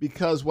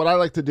 because what I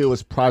like to do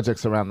is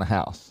projects around the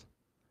house,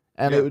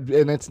 and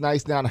it's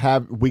nice now to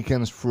have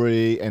weekends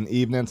free and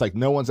evenings. Like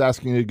no one's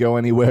asking you to go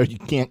anywhere. You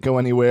can't go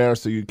anywhere,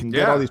 so you can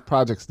get all these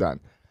projects done.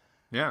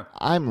 Yeah.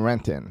 I'm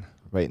renting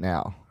right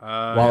now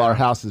while our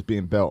house is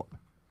being built.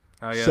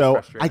 Oh, yeah, So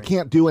that's I frustrating.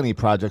 can't do any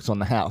projects on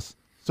the house.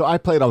 So I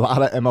played a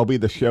lot of MLB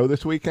The Show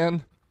this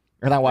weekend,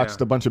 and I watched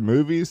Yeah. a bunch of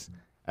movies,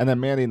 and then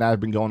Mandy and I have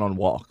been going on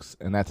walks,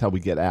 and that's how we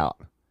get out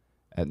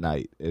at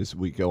night, is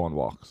we go on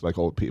walks like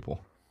old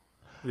people.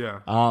 Yeah.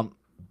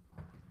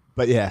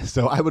 But yeah,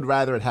 so I would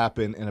rather it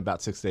happen in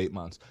about 6 to 8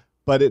 months.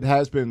 But it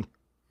has been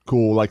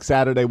cool. Like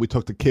Saturday, we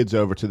took the kids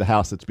over to the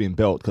house that's being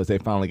built because they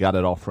finally got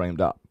it all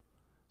framed up.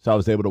 So I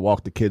was able to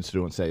walk the kids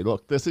through and say,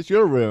 look, this is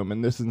your room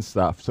and this and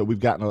stuff. So we've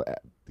gotten to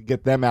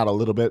get them out a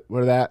little bit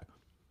with that.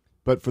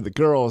 But for the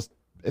girls,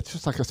 it's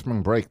just like a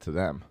spring break to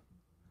them.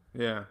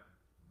 Yeah.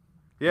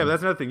 Yeah, but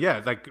that's another thing. Yeah,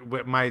 it's like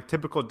what my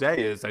typical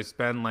day is I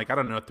spend like, I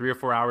don't know, 3 or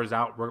 4 hours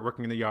out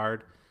working in the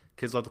yard.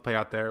 Kids love to play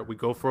out there. We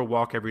go for a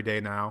walk every day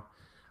now,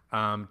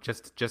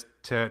 just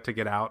to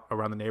get out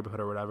around the neighborhood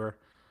or whatever.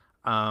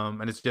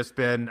 And it's just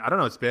been, I don't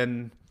know, it's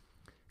been,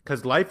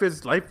 because life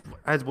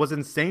was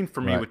insane for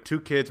me Right. with 2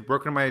 kids,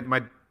 working on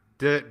my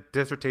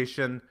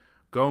dissertation,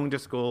 going to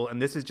school,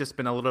 and this has just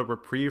been a little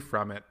reprieve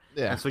from it.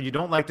 Yeah. And so you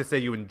don't like to say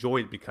you enjoy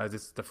it because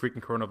it's the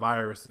freaking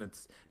coronavirus and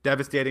it's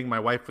devastating. My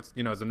wife was,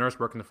 is a nurse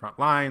working the front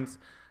lines.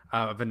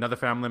 I have another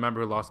family member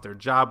who lost their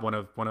job. One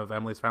of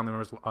Emily's family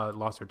members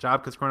lost her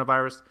job because of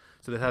coronavirus.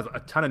 So this has a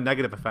ton of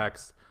negative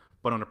effects.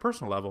 But on a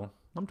personal level,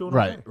 I'm doing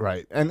Right, okay.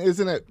 right. And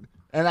isn't it,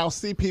 and I'll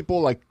see people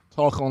like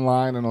talk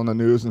online and on the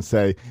news and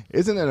say,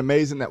 isn't it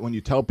amazing that when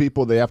you tell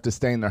people they have to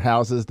stay in their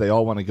houses, they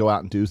all want to go out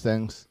and do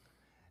things?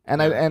 And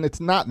and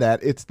it's not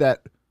that, it's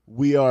that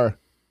we are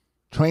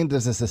trained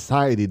as a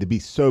society to be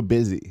so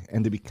busy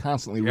and to be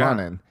constantly Yeah.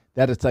 running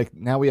that it's like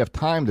now we have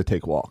time to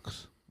take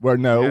walks. Where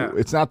no, Yeah.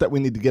 it's not that we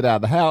need to get out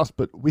of the house,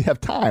 but we have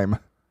time.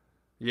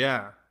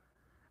 Yeah.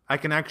 I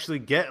can actually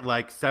get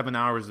like 7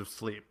 hours of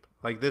sleep.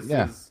 Like this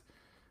Yeah. is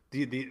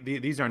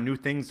these are new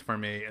things for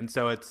me, and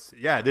so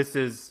this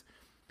is.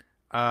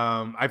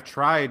 I've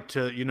tried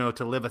to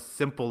to live a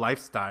simple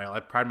lifestyle. I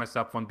pride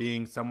myself on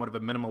being somewhat of a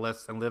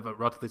minimalist and live a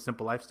relatively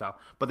simple lifestyle,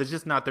 but it's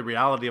just not the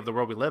reality of the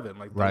world we live in.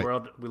 Like the Right.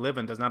 world we live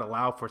in does not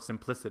allow for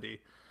simplicity.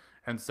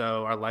 And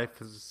so our life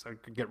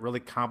get really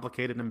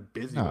complicated and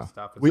busy No. with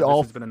stuff. And We so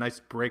all- this has been a nice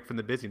break from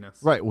the busyness.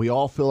 Right. We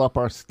all fill up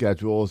our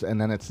schedules, and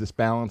then it's this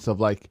balance of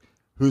like,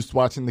 who's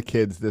watching the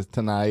kids this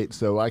tonight,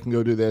 so I can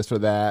go do this or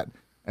that.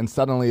 And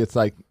suddenly it's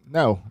like,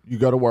 no, you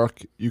go to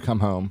work, you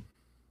come home,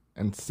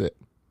 and sit.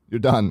 You're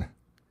done.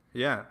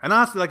 Yeah. And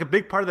honestly, like a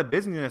big part of the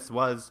busyness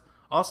was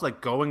also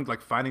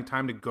like finding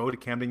time to go to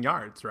Camden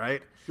Yards,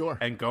 right? Sure.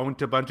 And going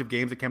to a bunch of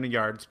games at Camden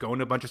Yards, going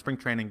to a bunch of spring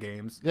training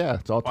games. Yeah,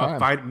 it's all time.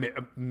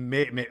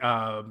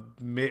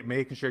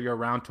 Making sure you're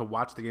around to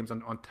watch the games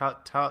on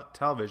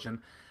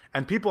television.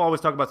 And people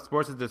always talk about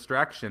sports as a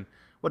distraction.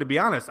 Well, to be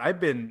honest, I've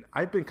been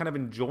kind of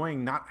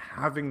enjoying not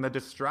having the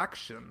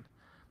distraction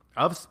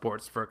of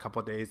sports for a couple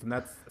of days, and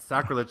that's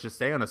sacrilege to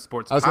say on a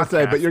sports I was going to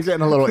say, but you're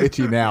getting a little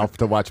itchy now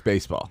to watch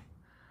baseball.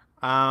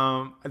 The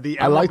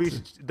I liked-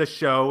 MLB the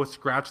show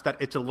scratched that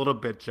itch a little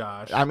bit,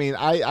 Josh. I mean,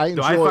 I enjoy.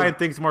 Though I find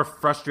things more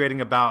frustrating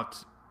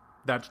about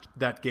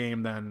that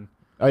game than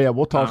Oh yeah,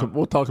 we'll talk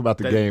about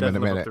the that game doesn't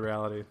in a live up minute. to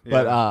reality.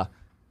 But Yeah.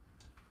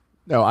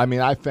 no, I mean,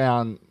 I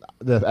found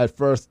that at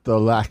first the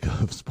lack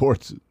of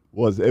sports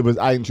was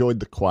I enjoyed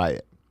the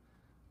quiet,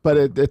 but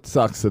it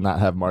sucks to not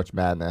have March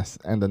Madness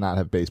and to not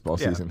have baseball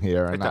Yeah, season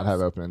here and it not does.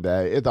 have opening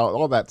day.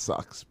 All that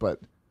sucks, but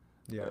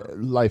yeah.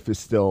 life is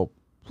still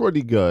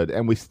pretty good,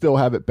 and we still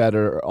have it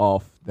better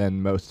off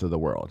than most of the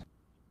world.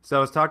 So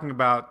I was talking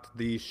about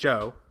the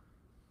show.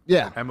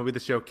 Yeah, MLB the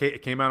show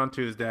it came out on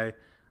Tuesday.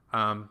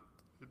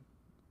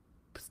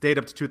 Stayed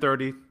up to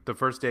 2:30. The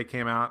first day it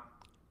came out.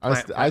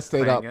 I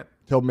stayed up It.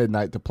 till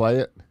midnight to play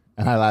it,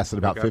 and I lasted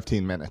about Okay.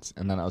 15 minutes,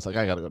 and then I was like,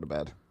 I got to go to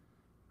bed.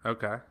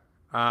 Okay.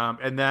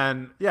 And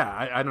then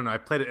I don't know. I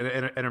played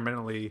it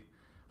intermittently,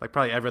 like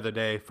probably every other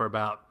day for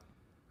about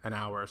an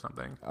hour or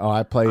something. Oh,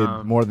 I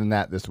played more than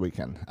that this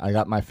weekend. I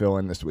got my fill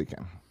in this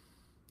weekend.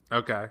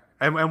 Okay.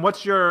 And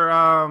what's your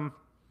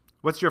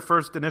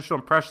first initial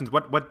impressions?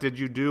 What did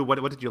you do?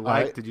 What did you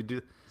like? right. Did you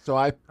do? So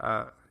I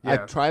Yeah.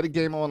 tried a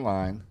game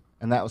online,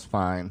 and that was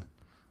fine.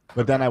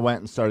 But then I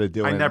went and started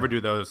doing. I never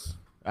do those.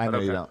 I know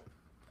but you okay. don't.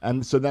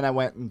 And so then I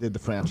went and did the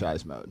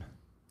franchise mode.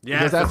 Yes,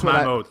 Because that's what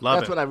my I, mode. Love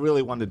That's it. what I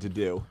really wanted to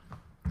do.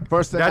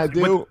 First thing I That's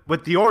do,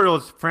 with the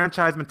Orioles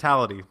franchise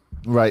mentality.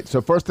 right?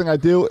 So first thing I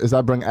do is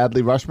I bring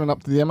Adley Rushman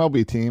up to the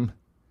MLB team,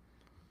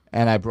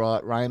 and I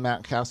brought Ryan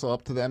Mountcastle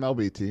up to the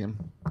MLB team.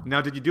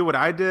 Now, did you do what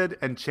I did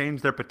and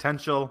change their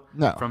potential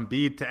No. from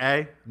B to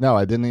A? No,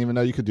 I didn't even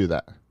know you could do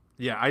that.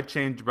 Yeah, I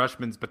changed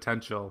Rushman's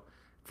potential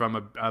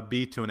from a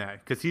B to an A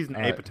because he's an A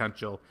right.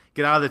 potential.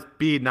 Get out of this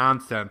B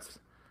nonsense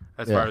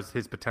as Yeah. far as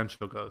his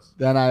potential goes.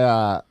 Then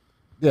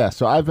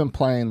so I've been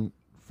playing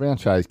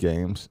franchise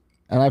games,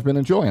 and I've been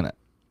enjoying it.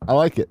 I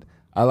like it.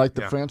 I like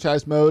the Yeah.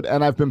 franchise mode,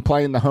 and I've been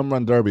playing the home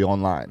run derby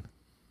online,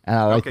 and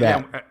I like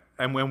that. Yeah,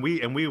 and when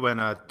we went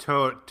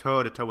toe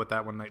to toe with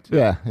that one night too.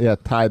 Yeah,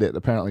 tied it.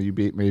 Apparently, you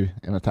beat me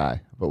in a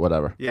tie, but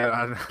whatever. Yeah,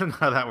 I don't know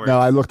how that works. No,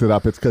 I looked it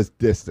up. It's because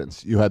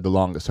distance. You had the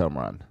longest home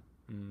run.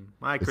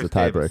 My it's Chris a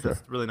Davis tiebreaker.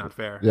 is really not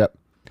fair. Yep.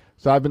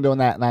 So I've been doing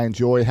that, and I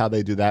enjoy how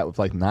they do that with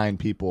like 9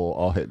 people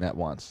all hitting at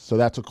once. So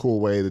that's a cool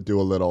way to do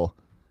a little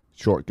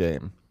short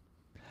game.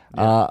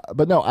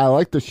 But no, I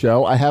like the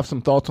show. I have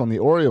some thoughts on the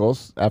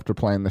Orioles after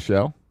playing the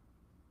show.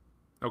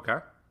 Okay.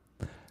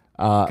 Can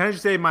I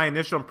just say my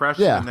initial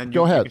impression, yeah, and then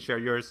go you ahead. can share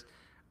yours?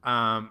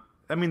 I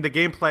mean, the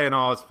gameplay and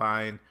all is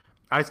fine.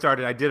 I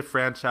did a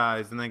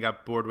franchise, and then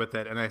got bored with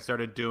it, and I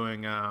started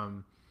doing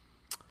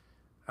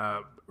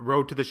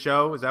Road to the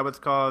Show. Is that what it's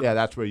called? Yeah,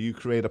 that's where you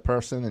create a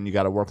person, and you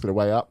got to work their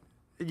way up.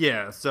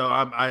 Yeah, so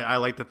I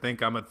like to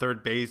think I'm a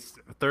third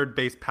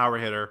base power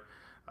hitter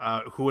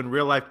who in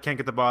real life can't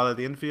get the ball out of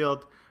the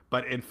infield,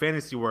 but in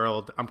fantasy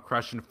world I'm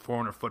crushing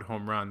 400-foot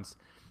home runs,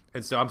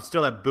 and so I'm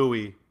still at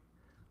Bowie,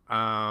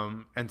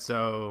 and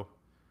so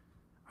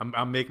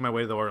I'm making my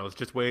way to the Orioles.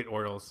 Just wait,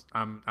 Orioles.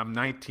 I'm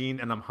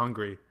 19 and I'm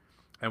hungry,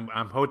 and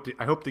I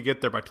hope to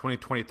get there by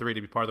 2023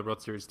 to be part of the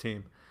World Series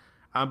team.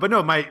 But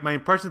no, my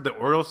impression of the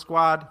Orioles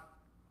squad,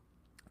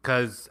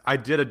 because I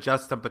did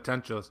adjust some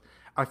potentials.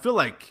 I feel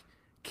like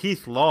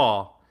Keith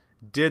Law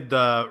did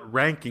the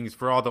rankings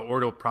for all the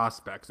Oriole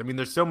prospects. I mean,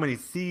 there's so many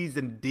C's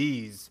and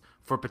D's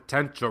for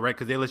potential, right?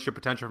 Because they list your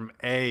potential from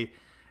A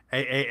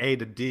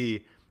to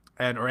D,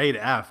 or A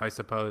to F, I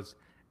suppose.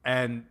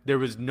 And there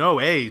was no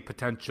A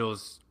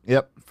potentials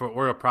Yep. for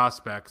Oriole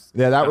prospects.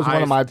 Yeah, that The was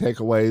one of highest- my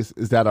takeaways,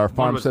 is that our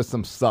farm was-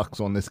 system sucks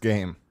on this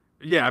game.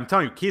 Yeah, I'm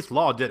telling you, Keith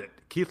Law did it.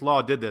 Keith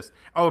Law did this.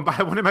 Oh, and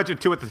I want to mention,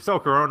 too, with this whole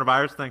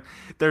coronavirus thing,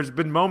 there's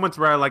been moments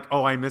where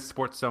I miss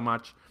sports so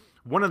much.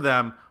 One of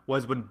them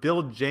was when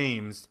Bill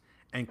James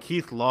and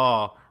Keith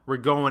Law were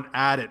going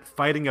at it,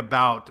 fighting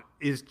about,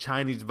 is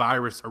Chinese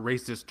virus a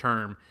racist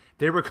term?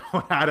 They were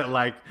going at it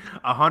like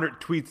 100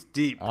 tweets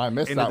deep Oh, I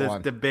missed into that this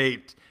one.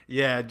 debate.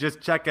 Yeah,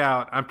 just check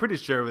out. I'm pretty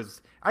sure it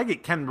was, I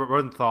get Ken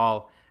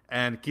Rosenthal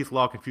and Keith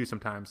Law confused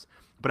sometimes.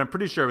 but I'm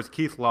pretty sure it was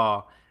Keith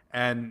Law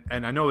and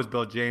I know it was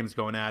Bill James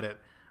going at it.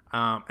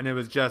 And it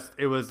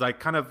was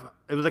like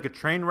a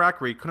train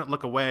wreck where you couldn't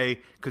look away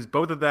because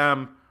both of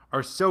them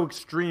are so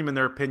extreme in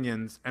their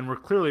opinions and we're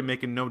clearly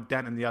making no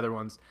dent in the other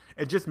ones.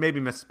 It just made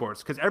me miss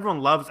sports because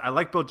I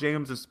like Bill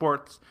James in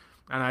sports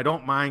and I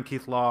don't mind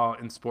Keith Law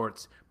in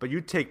sports, but you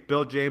take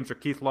Bill James or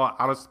Keith Law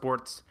out of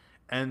sports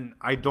and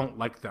I don't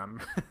like them.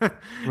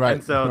 Right.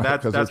 And so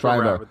that's where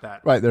we're at with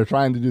that. Right. They're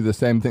trying to do the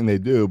same thing they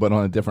do, but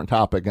on a different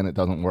topic, and it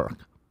doesn't work.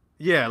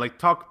 Yeah, like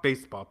talk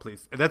baseball,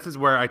 please. This is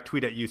where I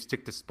tweet at you,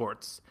 stick to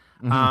sports.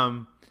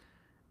 Mm-hmm.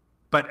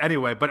 But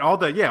anyway, all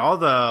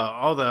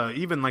the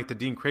even like the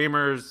Dean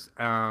Kramers,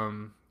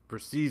 were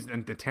C's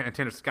and the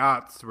Tanner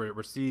Scotts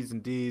were C's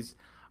and D's,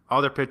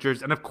 all their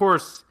pitchers, and of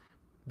course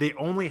they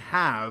only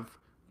have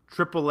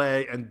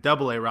AAA and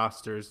AA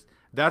rosters.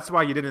 That's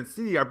why you didn't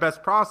see our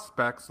best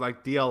prospects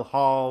like DL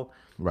Hall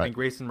and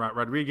Grayson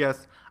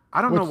Rodriguez.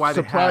 I don't know why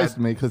they surprised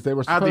me because they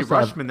were Adley supposed to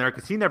have Rutschman there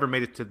because he never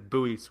made it to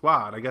Bowie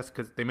squad. I guess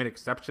because they made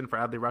exception for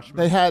Adley Rutschman.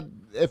 They had,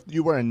 if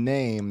you were a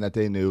name that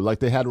they knew, like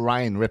they had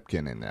Ryan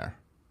Ripken in there.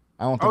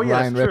 I don't think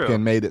Ryan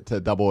Ripken made it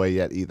to AA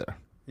yet either.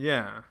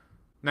 Yeah.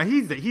 Now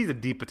he's a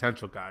deep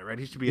potential guy, right?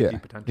 He should be a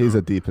deep potential. He's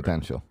a deep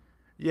potential.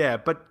 Yeah,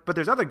 but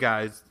there's other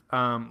guys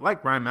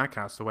like Ryan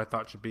Mackhouse, who I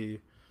thought should be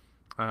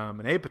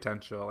an A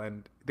potential,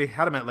 and they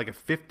had him at like a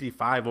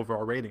 55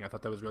 overall rating. I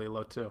thought that was really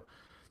low too.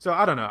 So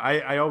I don't know.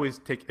 I always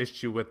take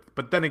issue with,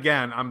 but then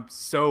again, I'm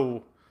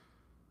so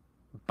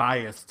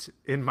biased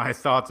in my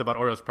thoughts about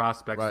Orioles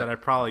prospects that I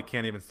probably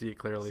can't even see it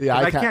clearly. See,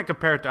 I can't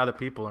compare it to other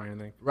people or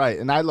anything. Right,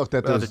 and I looked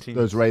at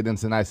those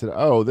ratings and I said,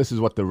 oh, this is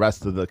what the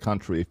rest of the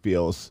country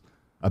feels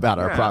about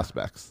our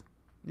prospects.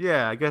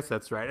 Yeah, I guess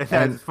that's right.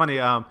 And it's funny.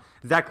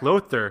 Zach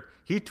Lothar,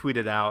 he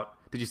tweeted out.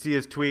 Did you see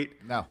his tweet?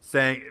 No.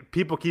 Saying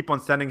people keep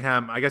on sending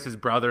him, I guess his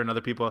brother and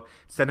other people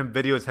send him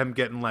videos him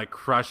getting like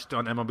crushed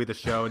on MLB The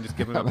Show and just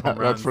giving up home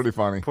runs. That's pretty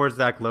funny. Poor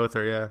Zach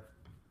Lothar,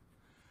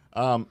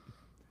 yeah.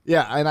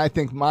 Yeah, and I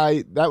think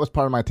that was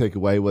part of my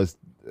takeaway was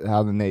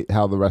how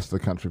the rest of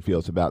the country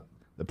feels about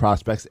the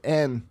prospects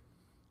and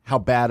how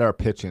bad our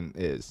pitching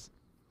is,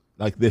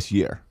 like this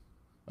year.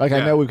 Like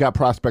I know we've got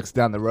prospects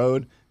down the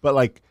road, but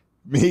like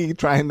me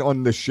trying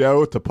on the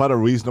show to put a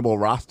reasonable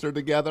roster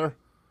together,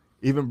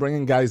 even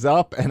bringing guys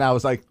up, and I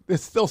was like,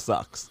 this still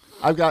sucks.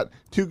 I've got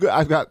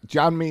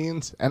John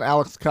Means and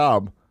Alex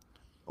Cobb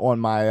on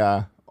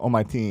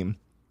my team.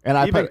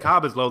 And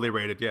Cobb is lowly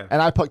rated, yeah.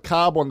 And I put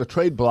Cobb on the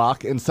trade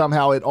block, and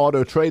somehow it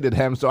auto-traded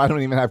him, so I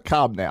don't even have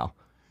Cobb now.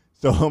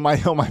 So on my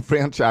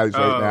franchise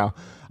right now.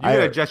 You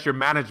gotta adjust your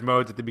manage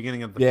modes at the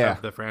beginning of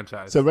the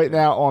franchise. So right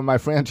now on my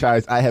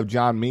franchise, I have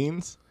John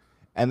Means,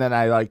 and then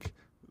I like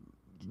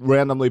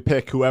randomly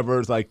pick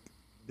whoever's like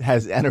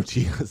has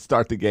energy to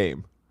start the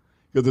game.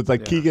 Because it's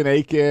like Keegan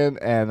Aiken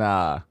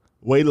and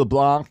Wade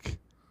LeBlanc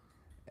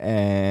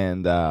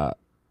and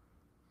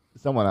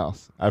someone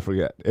else. I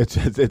forget.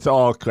 It's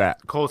all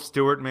crap. Cole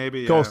Stewart,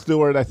 maybe. Cole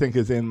Stewart, I think,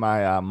 is in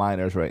my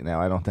minors right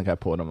now. I don't think I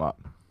pulled him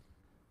up.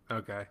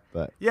 Okay.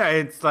 But yeah,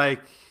 it's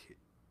like,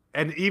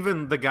 and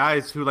even the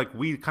guys who like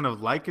we kind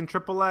of like in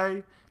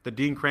AAA, the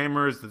Dean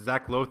Kramers, the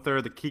Zach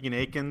Lothar, the Keegan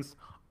Aikens,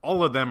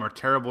 all of them are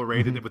terrible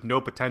rated with no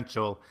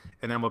potential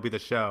in MLB The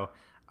Show.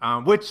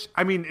 Which,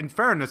 I mean, in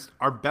fairness,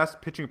 our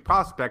best pitching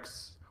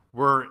prospects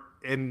were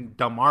in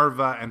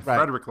Delmarva and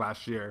Frederick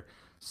last year.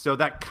 So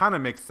that kind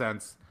of makes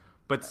sense.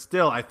 But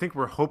still, I think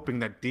we're hoping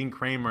that Dean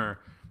Kramer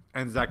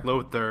and Zach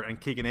Lothar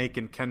and Keegan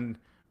Aiken can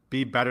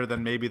be better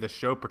than maybe the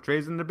show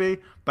portrays them to be.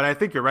 But I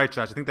think you're right,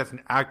 Josh. I think that's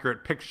an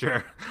accurate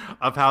picture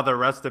of how the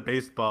rest of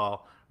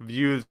baseball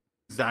views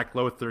Zach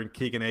Lothar and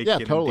Keegan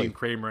Aiken and Dean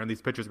Kramer and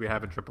these pitchers we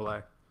have in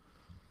AAA.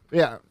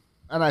 Yeah.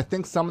 And I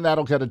think some of that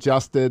will get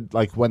adjusted,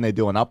 like when they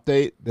do an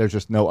update. There's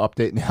just no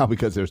update now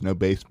because there's no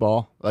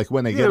baseball. Like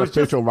when they get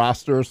official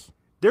rosters.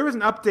 There was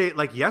an update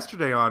like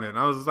yesterday on it. And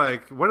I was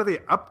like, what are they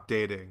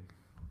updating?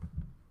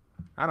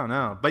 I don't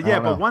know. But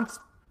but once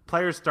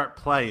players start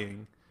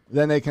playing.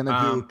 Then they can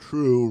do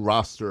true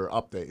roster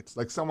updates.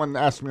 Like someone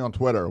asked me on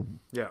Twitter,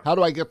 how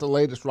do I get the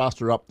latest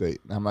roster update?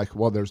 And I'm like,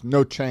 well, there's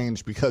no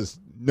change because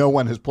no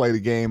one has played a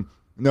game.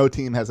 No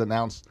team has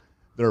announced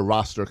their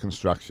roster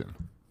construction.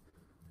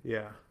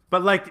 Yeah.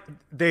 But like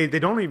they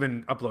don't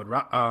even upload.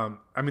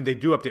 I mean, they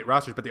do update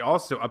rosters, but they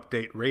also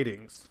update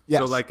ratings. Yes.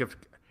 So like if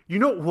you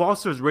know who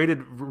also is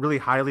rated really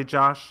highly,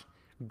 Josh,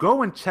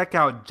 go and check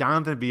out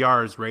Jonathan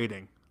Villar's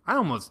rating. I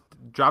almost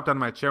dropped out of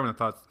my chair when I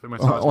saw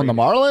his on the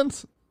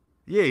Marlins.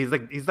 Yeah, he's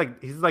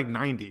like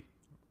 90.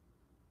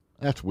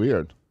 That's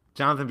weird.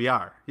 Jonathan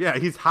Villar. Yeah,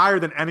 he's higher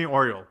than any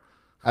Oriole.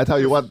 I tell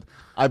you what,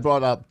 I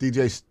brought up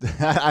DJ.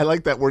 I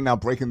like that we're now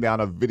breaking down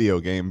a video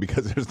game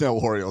because there's no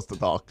Orioles to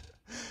talk.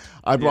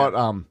 I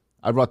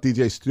brought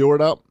DJ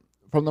Stewart up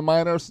from the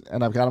minors,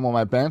 and I've got him on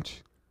my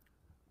bench.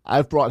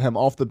 I've brought him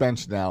off the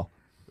bench now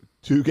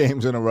 2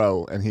 games in a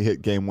row, and he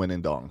hit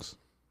game-winning dongs.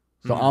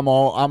 So I'm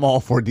all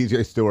for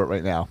DJ Stewart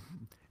right now.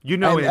 You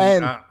know,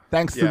 and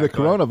thanks to the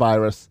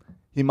coronavirus,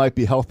 he might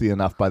be healthy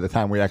enough by the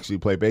time we actually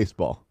play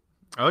baseball.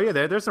 Oh yeah,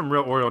 there's some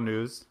real Oriole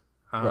news.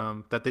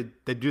 that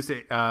they do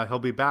say he'll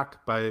be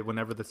back by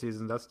whenever the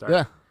season does start.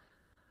 Yeah.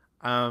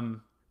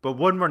 But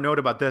one more note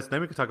about this,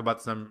 then we can talk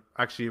about some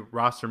actually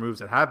roster moves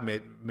that have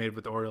made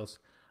with the Orioles.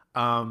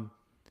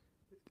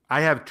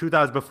 I have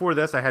 2000 before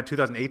this. I had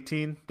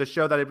 2018, the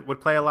show that I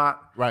would play a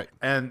lot. Right.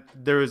 And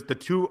there was the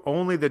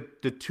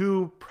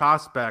two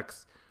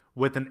prospects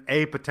with an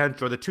A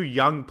potential, the two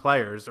young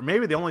players, or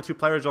maybe the only two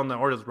players on the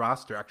Orioles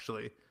roster,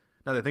 actually,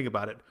 now that I think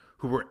about it,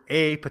 who were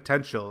A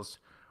potentials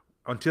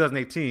on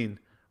 2018.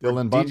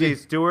 Dylan Bundy? DJ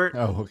Stewart.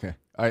 Oh, okay.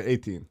 All right,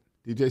 18.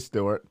 DJ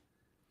Stewart.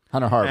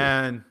 Hunter Harvey.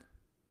 And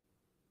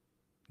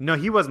no,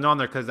 he wasn't on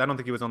there because I don't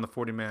think he was on the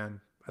 40-man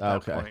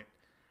at that point.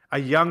 A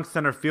young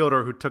center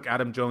fielder who took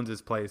Adam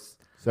Jones's place.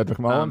 Cedric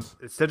Mullins?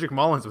 Cedric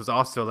Mullins was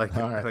also like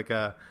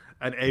right.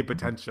 an A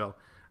potential.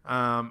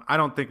 I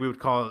don't think we would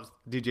call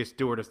DJ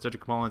Stewart or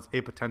Cedric Mullins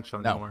A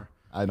potential anymore.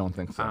 I don't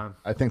think so.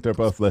 I think they're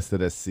both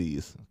listed as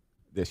C's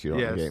this year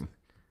on the game.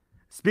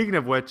 Speaking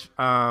of which,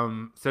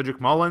 Cedric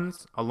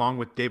Mullins, along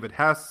with David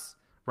Hess,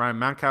 Ryan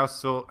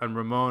Mountcastle, and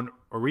Ramon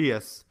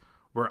Urias,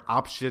 were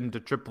optioned to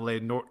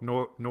AAA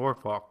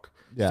Norfolk.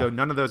 Yeah. So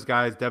none of those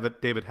guys,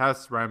 David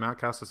Hess, Ryan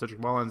Mountcastle,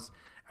 Cedric Mullins,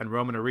 and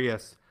Roman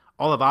Urias,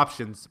 all have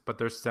options, but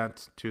they're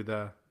sent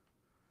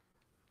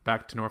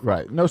back to Norfolk.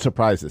 Right. No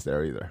surprises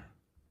there either.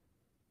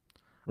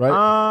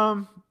 Right?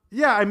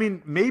 Yeah, I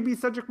mean, maybe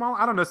Cedric Mullins.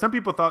 I don't know. Some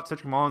people thought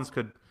Cedric Mullins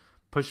could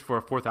push for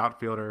a fourth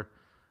outfielder.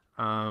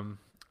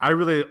 I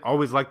really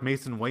always liked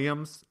Mason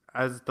Williams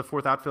as the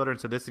fourth outfielder,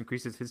 and so this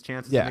increases his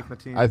chances to make the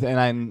team. I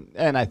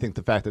think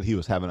the fact that he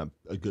was having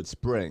a good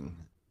spring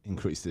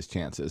increased his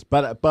chances.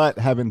 But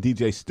having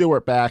DJ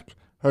Stewart back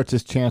hurts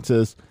his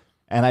chances.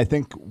 And I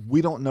think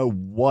we don't know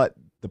what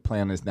the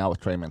plan is now with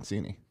Trey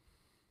Mancini.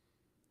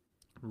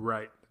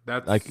 Right.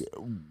 That's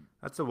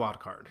a wild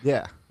card.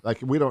 Yeah. Like,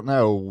 we don't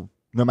know,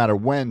 no matter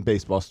when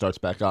baseball starts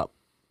back up,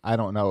 I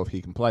don't know if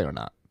he can play or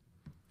not.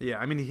 Yeah,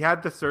 I mean, he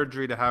had the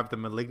surgery to have the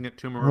malignant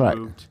tumor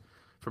removed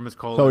from his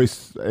colon. So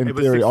he's, in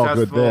theory, all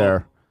good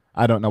there.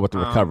 I don't know what the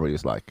recovery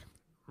is like.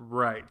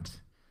 Right.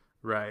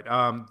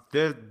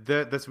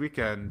 This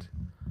weekend,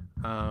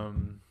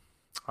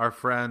 our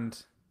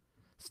friend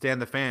Stan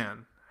the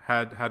Fan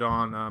had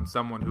on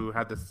someone who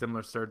had this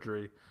similar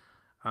surgery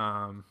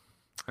and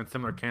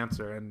similar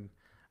cancer, and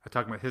I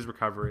talked about his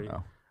recovery.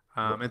 Oh.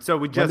 And so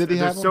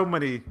there's so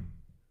many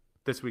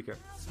this weekend.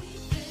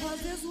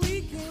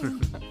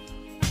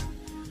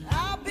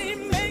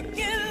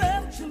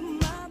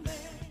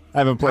 I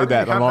haven't played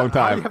that in a long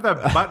time. How do you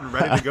have that button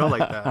ready to go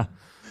like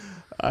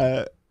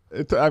that?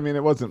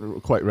 It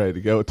wasn't quite ready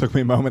to go. It took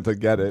me a moment to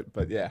get it,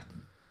 but yeah,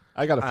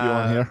 I got a few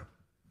on here.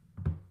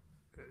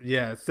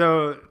 Yeah,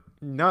 so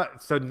none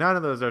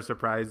of those are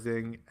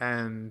surprising,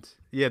 and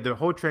yeah, the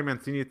whole Trey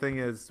Mancini thing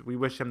is we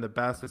wish him the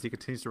best as he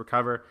continues to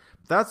recover.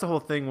 That's the whole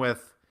thing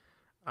with,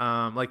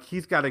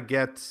 he's got to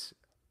get.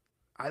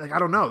 I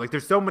don't know. Like,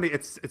 there's so many.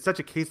 It's such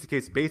a case to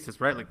case basis,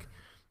 right?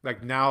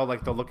 Like now,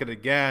 they'll look at it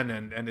again,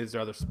 and is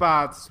there other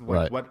spots?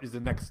 What is the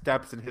next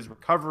steps in his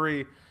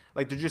recovery?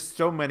 Like, there's just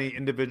so many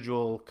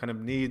individual kind of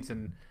needs,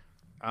 and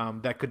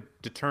that could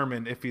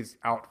determine if he's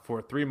out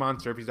for 3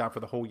 months or if he's out for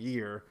the whole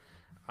year,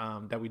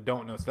 that we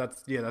don't know. So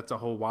that's a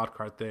whole wild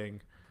card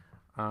thing.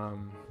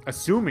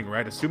 Assuming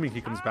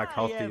he comes back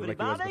healthy like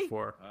he was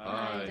before.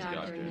 Hi,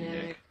 Dr.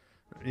 Nick.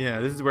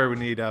 Yeah, this is where we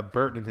need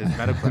Bert and his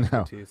medical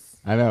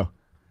expertise. I know.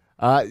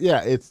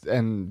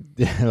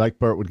 Like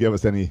Bert would give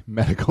us any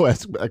medical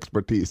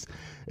expertise.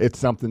 It's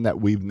something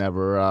that we've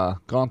never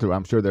gone through.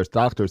 I'm sure there's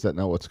doctors that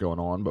know what's going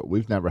on, but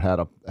we've never had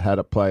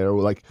a player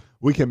like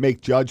we can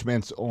make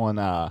judgments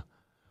on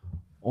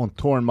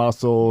torn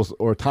muscles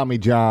or Tommy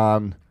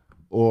John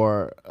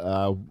or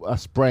a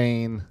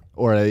sprain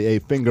or a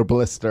finger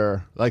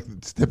blister. Like,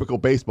 it's typical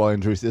baseball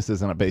injuries. This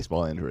isn't a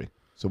baseball injury,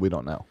 so we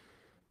don't know.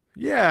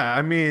 Yeah,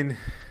 I mean,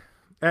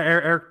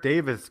 Eric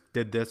Davis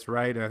did this,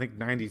 right? I think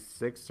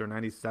 96 or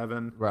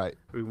 97. Right.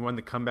 We won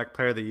the comeback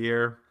player of the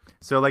year.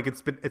 So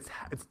it's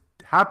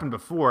happened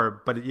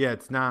before, but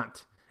it's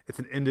not. It's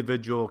an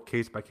individual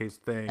case by case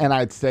thing. And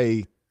I'd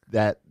say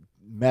that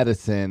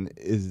medicine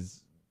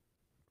is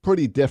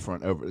pretty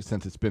different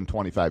since it's been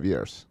 25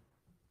 years.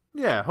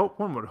 Yeah,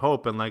 one would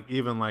hope, and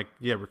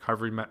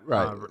recovery,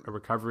 right?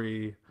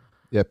 Recovery.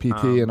 Yeah,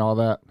 PT and all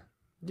that.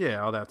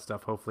 Yeah, all that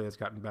stuff hopefully has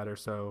gotten better.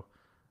 So,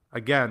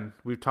 again,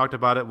 we've talked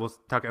about it. We'll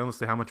talk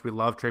endlessly how much we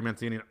love Trey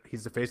Mancini.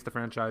 He's the face of the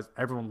franchise.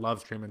 Everyone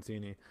loves Trey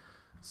Mancini.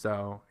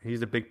 So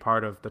he's a big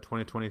part of the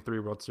 2023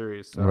 World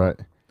Series. So. Right.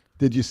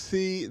 Did you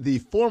see the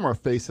former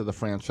face of the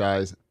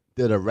franchise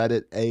did a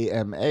Reddit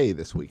AMA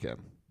this weekend?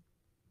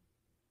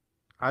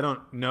 I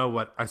don't know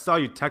what. I saw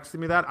you texting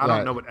me that. I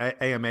don't know what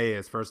AMA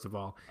is, first of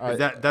all.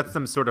 That's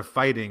some sort of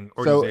fighting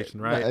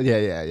organization, right?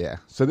 Yeah.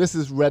 So this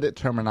is Reddit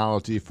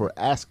terminology for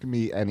Ask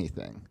Me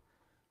Anything.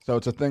 So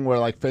it's a thing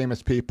where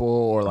famous people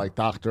or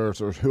doctors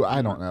or who,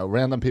 I don't know,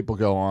 random people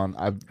go on.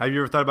 Have you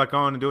ever thought about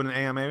going and doing an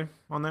AMA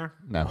on there?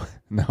 No.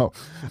 No,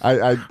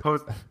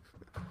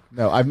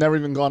 I've never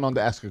even gone on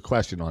to ask a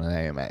question on an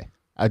AMA.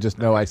 I just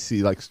know I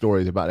see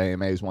stories about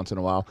AMAs once in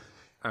a while.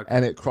 Okay.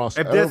 and it crossed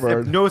If over.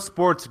 if no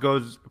sports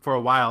goes for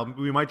a while,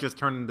 we might just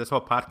turn this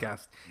whole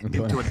podcast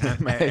into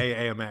an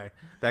AMA.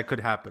 That could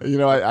happen.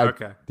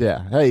 Okay.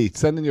 Yeah. Hey,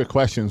 send in your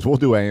questions. We'll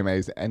do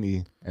AMAs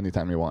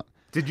anytime you want.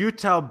 Did you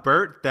tell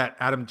Bert that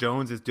Adam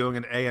Jones is doing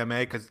an AMA?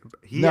 Because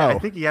No. I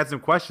think he had some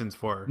questions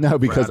for. No,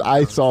 because for I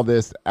Adam Jones. saw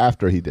this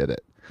after he did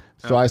it.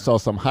 So I saw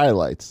some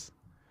highlights,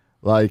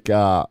 like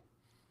who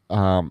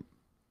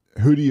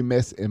do you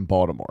miss in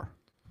Baltimore?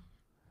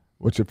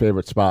 What's your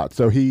favorite spot?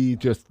 So he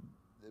just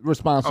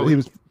responds. He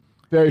was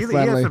very He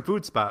friendly. has some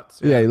food spots.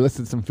 Yeah, he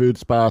listed some food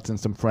spots and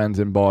some friends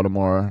in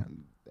Baltimore,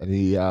 and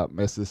he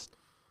misses.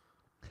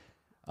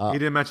 He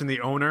didn't mention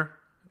the owner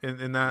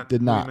in that.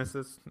 Did who not. He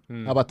misses?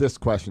 Mm. How about this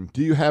question?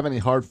 Do you have any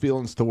hard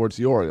feelings towards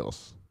the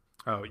Orioles?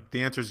 Oh,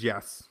 the answer is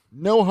yes.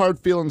 No hard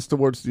feelings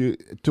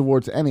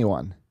towards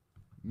anyone.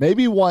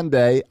 Maybe one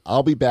day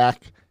I'll be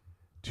back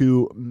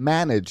to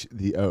manage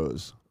the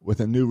O's with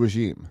a new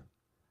regime.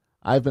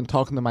 I've been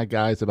talking to my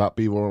guys about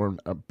be more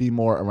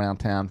around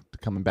town,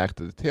 coming back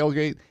to the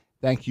tailgate.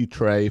 Thank you,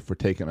 Trey, for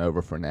taking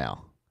over for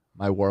now.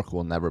 My work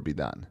will never be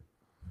done.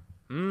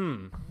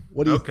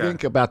 What do you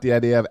think about the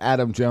idea of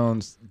Adam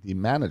Jones, the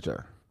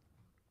manager?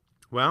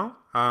 Well,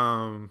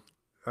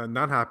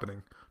 not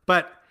happening.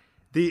 But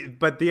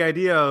the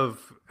idea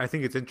of, I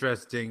think it's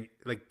interesting.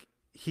 Like,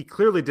 he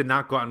clearly did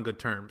not go out on good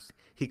terms.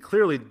 He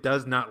clearly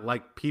does not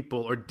like people,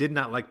 or did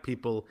not like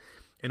people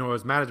in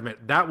Orioles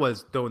management. That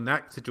was, though, in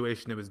that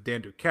situation, it was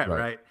Dan Duquette,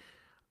 right?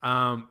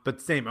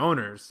 But same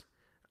owners.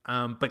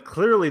 But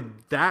clearly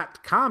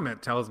that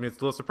comment tells me, it's a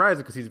little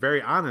surprising because he's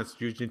very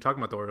honest usually talking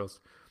about the Orioles.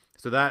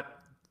 So that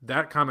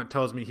comment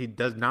tells me he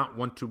does not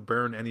want to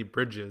burn any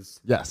bridges.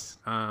 Yes.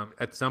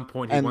 At some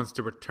point, he wants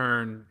to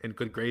return in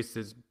good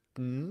graces,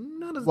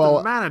 not as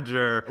the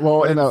manager,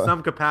 well, but in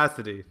some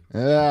capacity.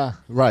 Yeah,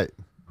 right.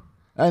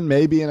 And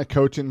maybe in a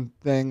coaching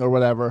thing or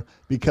whatever,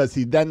 because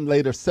he then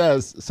later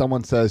says,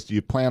 someone says, do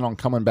you plan on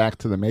coming back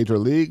to the major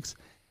leagues?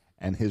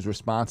 And his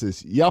response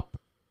is, yup,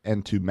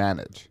 and to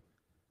manage.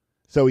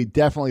 So he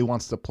definitely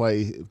wants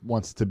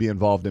to be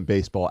involved in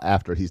baseball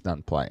after he's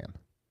done playing.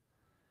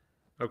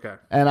 Okay.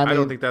 And I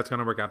don't think that's going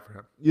to work out for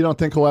him. You don't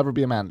think he'll ever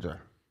be a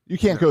manager? You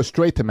can't go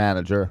straight to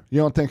manager.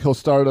 You don't think he'll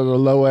start at a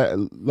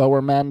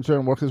lower manager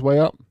and work his way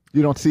up?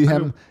 You don't see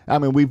him? I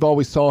mean, we've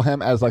always saw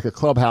him as like a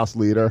clubhouse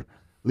leader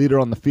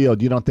on the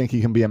field. You don't think he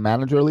can be a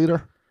manager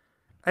leader?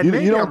 You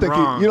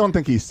don't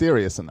think he's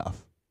serious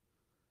enough?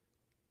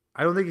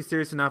 I don't think he's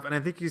serious enough, and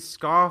I think he's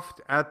scoffed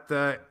at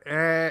the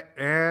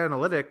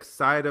analytics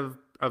side of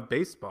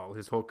baseball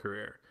his whole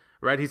career.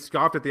 Right? He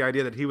scoffed at the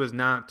idea that he was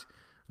not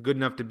good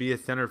enough to be a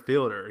center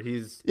fielder.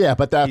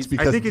 But that's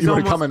because you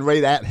were coming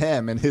right at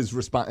him and his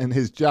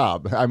his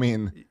job. I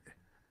mean,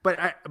 but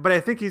I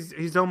think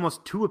he's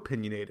almost too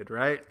opinionated,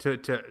 right?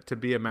 To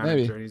be a manager,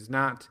 maybe. And he's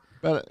not.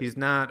 But he's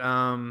not.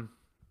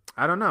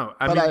 I don't know.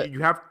 I mean,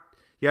 you have.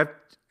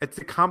 It's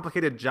a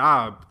complicated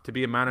job to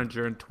be a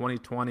manager in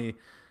 2020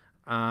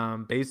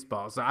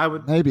 baseball. So I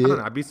don't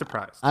know. I'd be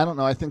surprised. I don't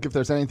know. I think if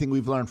there's anything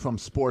we've learned from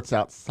sports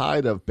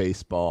outside of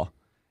baseball,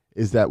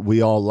 is that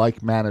we all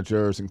like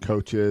managers and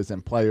coaches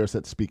and players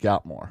that speak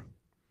out more.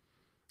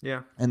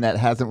 Yeah. And that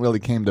hasn't really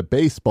came to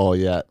baseball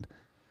yet,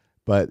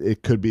 but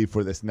it could be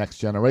for this next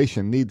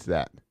generation needs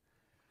that.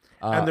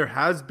 And there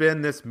has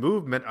been this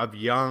movement of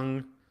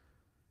young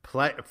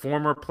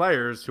former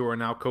players who are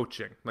now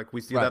coaching. Like,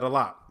 we see that a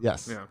lot.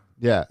 Yes.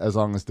 Yeah, as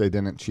long as they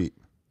didn't cheat.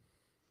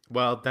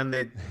 Well, then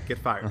they get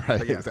fired.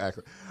 Right,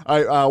 exactly.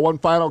 All right, one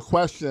final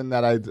question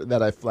that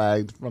I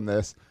flagged from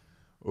this,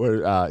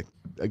 where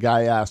a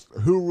guy asked,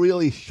 who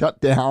really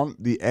shut down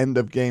the end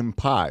of game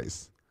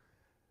pies?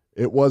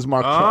 It was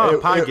Mark.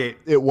 Piegate.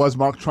 It was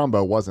Mark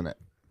Trumbo, wasn't it?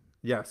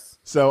 Yes.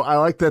 So I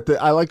like that.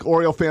 I like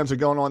Oriole fans are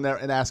going on there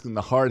and asking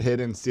the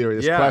hard-hitting,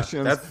 serious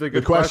questions. That's the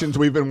good questions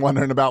we've been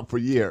wondering about for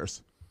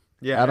years.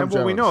 Yeah, Adam and well,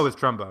 Jones. we know it was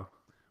Trumbo.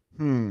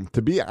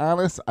 To be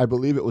honest, I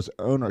believe it was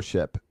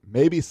ownership,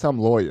 maybe some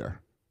lawyer.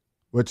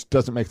 Which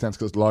doesn't make sense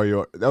because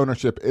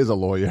ownership is a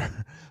lawyer.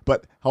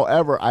 But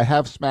however, I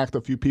have smacked a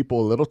few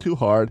people a little too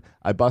hard.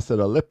 I busted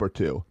a lip or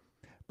two,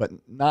 but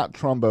not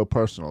Trumbo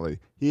personally.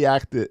 He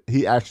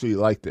actually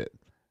liked it.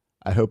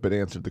 I hope it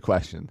answered the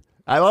question.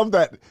 I love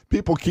that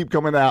people keep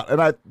coming out,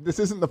 and this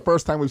isn't the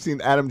first time we've seen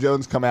Adam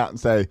Jones come out and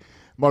say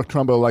Mark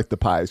Trumbo liked the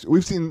pies.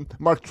 We've seen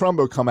Mark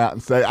Trumbo come out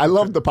and say I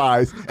love the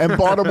pies, and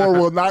Baltimore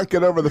will not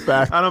get over the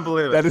fact I don't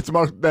believe that it's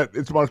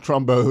Mark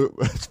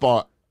Trumbo's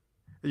fault.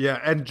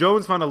 Yeah, and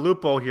Jones found a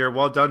loophole here.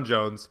 Well done,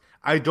 Jones.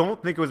 I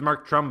don't think it was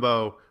Mark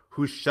Trumbo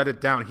who shut it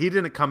down. He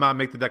didn't come out and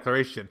make the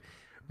declaration.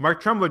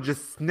 Mark Trumbo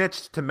just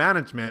snitched to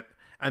management,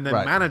 and then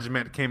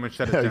management came and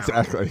shut it down.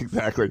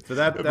 Exactly. So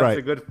that's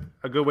a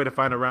good way to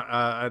find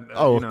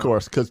of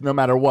course, because no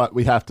matter what,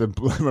 we have to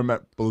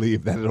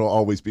believe that it'll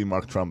always be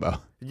Mark Trumbo.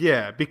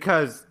 Yeah,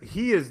 because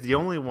he is the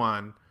only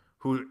one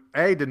who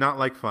did not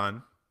like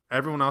fun.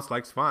 Everyone else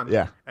likes fun.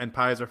 Yeah, and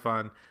pies are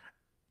fun.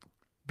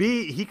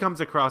 B, he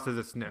comes across as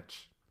a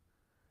snitch.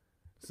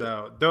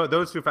 So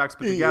those two facts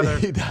put together,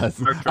 he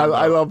does.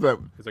 I love that.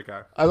 He's a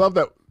guy. I love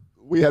that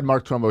we had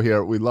Mark Trumbo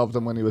here. We loved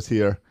him when he was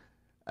here,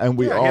 and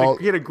we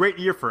he had a great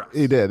year for us.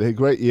 He did a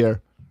great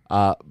year,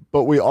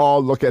 but we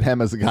all look at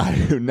him as a guy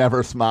who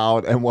never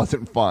smiled and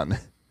wasn't fun.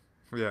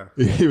 Yeah,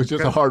 he was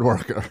just a hard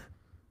worker.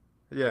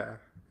 Yeah.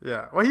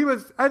 Well, he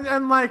was,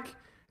 and like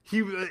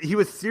he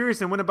was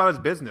serious and went about his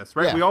business,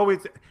 right? Yeah.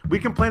 We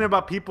complain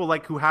about people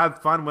like who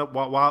have fun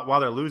while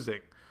they're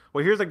losing.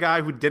 Well, here's a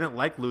guy who didn't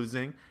like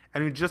losing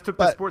and who just took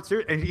the sport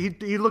serious, and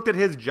he looked at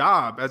his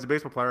job as a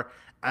baseball player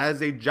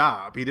as a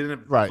job. He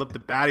didn't flip the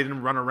bat. He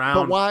didn't run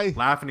around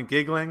laughing and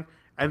giggling,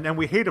 and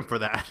we hate him for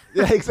that.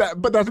 Yeah,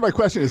 exactly. But that's my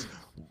question: is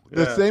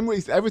the same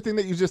reason everything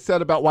that you just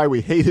said about why we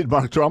hated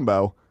Mark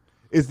Trumbo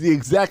is the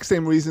exact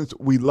same reasons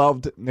we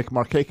loved Nick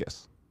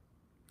Markakis.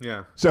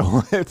 Yeah.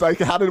 So it's like,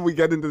 how did we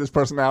get into this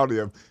personality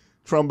of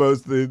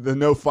Trumbo's the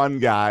no fun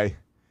guy,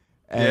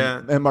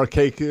 and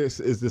Markakis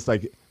is this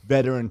like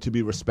veteran to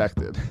be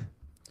respected?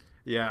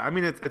 Yeah, I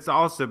mean it's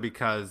also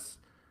because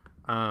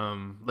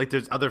like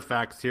there's other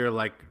facts here.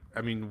 Like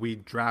I mean we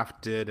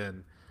drafted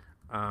and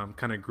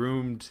kind of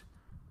groomed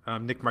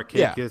Nick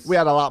Markakis. Yeah, we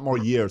had a lot more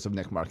years of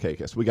Nick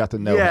Markakis. We got to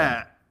know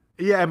him.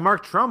 Yeah, and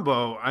Mark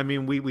Trumbo, I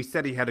mean, we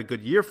said he had a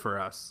good year for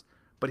us,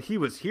 but he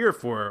was here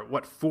for,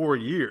 4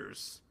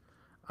 years?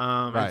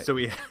 Right. And so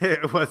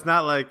it was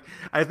not like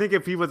 – I think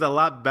if he was a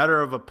lot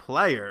better of a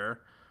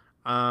player,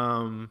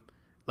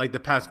 like the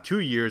past 2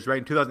 years, right,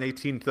 in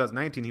 2018,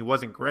 2019, he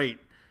wasn't great.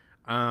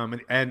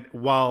 And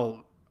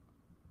while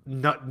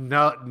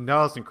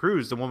Nelson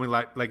Cruz, the one we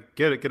like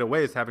get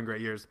away, is having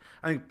great years,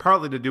 I think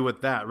partly to do with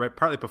that, right,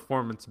 partly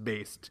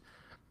performance-based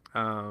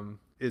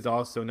is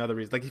also another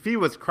reason. Like if he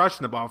was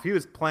crushing the ball, if he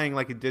was playing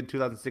like he did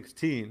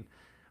 2016,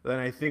 then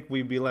I think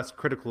we'd be less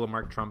critical of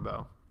Mark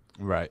Trumbo.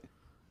 Right.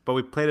 But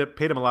we paid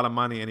him a lot of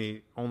money, and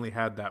he only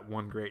had that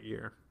one great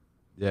year.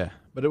 Yeah,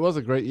 but it was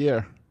a great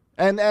year.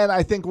 And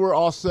I think we're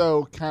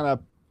also kind of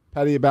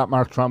petty about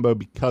Mark Trumbo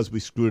because we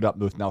screwed up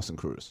with Nelson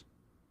Cruz.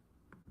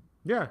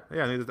 Yeah,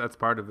 I think that's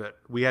part of it.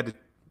 We had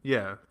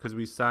to, because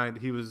we signed,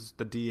 he was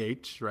the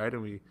DH, right?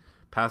 And we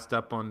passed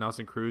up on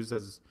Nelson Cruz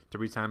to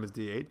re-sign as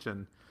DH,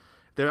 and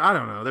I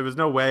don't know. There was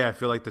no way, I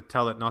feel like, to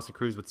tell that Nelson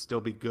Cruz would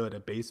still be good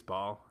at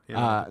baseball. You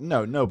know?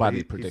 No,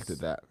 nobody predicted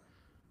that.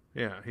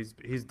 Yeah,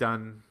 he's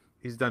done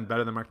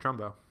better than Mark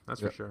Trumbo.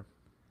 That's for sure.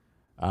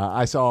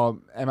 I saw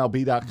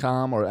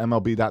MLB.com or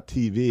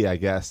MLB.TV, I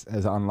guess,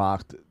 has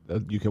unlocked.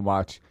 You can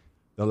watch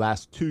the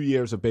last 2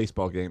 years of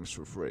baseball games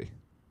for free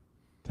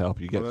to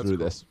help you get through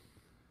this.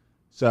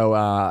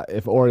 So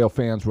if Oriole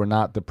fans were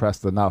not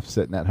depressed enough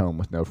sitting at home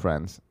with no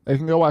friends, they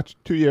can go watch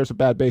 2 years of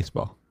bad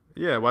baseball.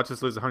 Yeah, watch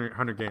us lose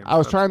 100 games. I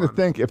was trying to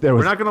think if there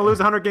was... We're not going to lose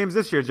 100 games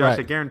this year, Josh. Right.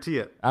 I guarantee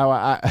it.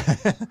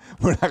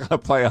 We're not going to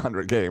play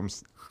 100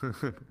 games.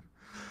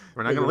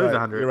 We're not going to lose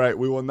 100. You're right.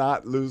 We will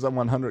not lose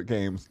 100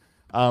 games.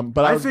 But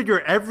I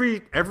figure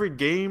every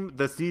game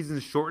the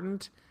season's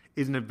shortened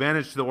is an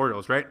advantage to the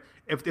Orioles, right?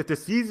 If the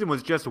season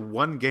was just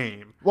one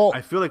game, I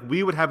feel like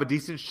we would have a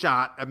decent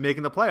shot at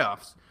making the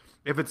playoffs.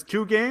 If it's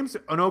 2 games,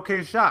 an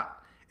okay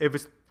shot. If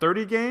it's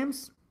 30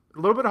 games, a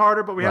little bit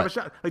harder, but we have a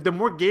shot. Like the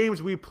more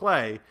games we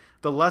play,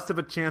 the less of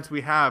a chance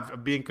we have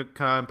of being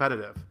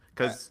competitive.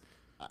 Because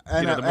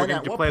the more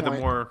games you play, the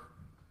more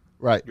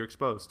you're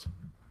exposed.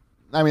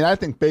 I mean, I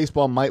think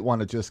baseball might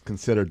want to just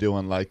consider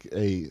doing like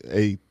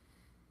a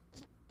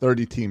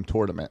 30-team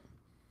tournament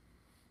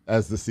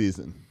as the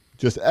season.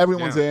 Just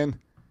everyone's in.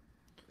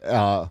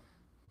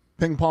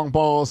 Ping pong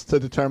balls to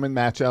determine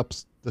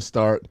matchups to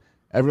start.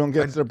 Everyone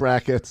gets their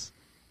brackets,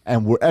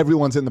 and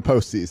everyone's in the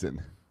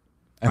postseason.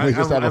 And we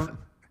just have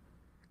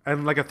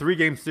and like a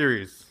 3-game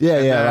series.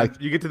 Yeah. Like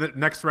you get to the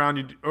next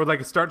round, or like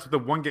it starts with a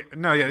 1 game.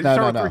 No, you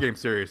start with a 3-game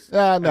series. No.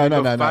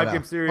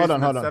 5-game series. Hold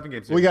on. 7-game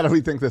series. We got to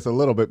rethink this a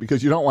little bit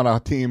because you don't want a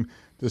team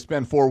to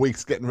spend 4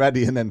 weeks getting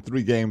ready and then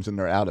 3 games and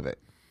they're out of it.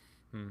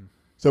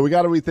 So we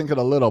got to rethink it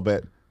a little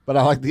bit. But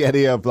I like the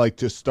idea of like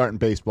just starting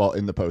baseball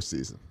in the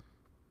postseason.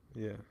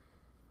 Yeah.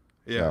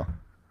 So,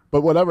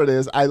 but whatever it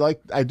is,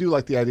 I do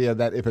like the idea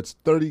that if it's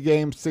 30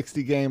 games,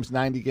 60 games,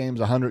 90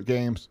 games, 100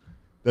 games,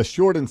 the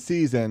shortened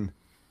season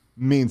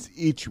means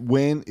each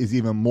win is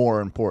even more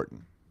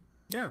important.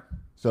 Yeah.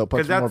 So it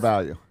puts more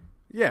value.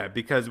 Yeah,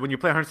 because when you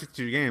play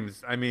 162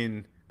 games, I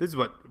mean, this is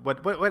what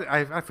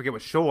I forget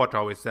what Showalter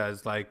always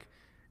says. Like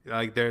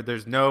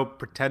there's no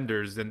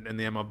pretenders in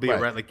the MLB,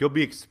 right? Like you'll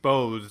be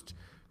exposed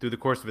through the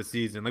course of a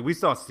season. Like we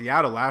saw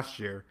Seattle last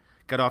year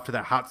got off to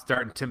that hot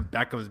start, and Tim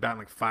Beckham was batting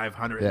like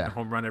 500 and a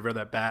home run every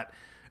other bat.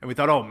 And we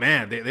thought, oh,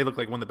 man, they look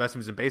like one of the best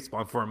teams in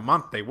baseball. And for a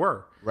month, they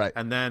were. Right.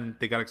 And then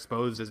they got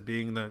exposed as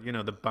being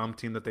the bum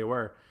team that they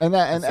were. And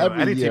so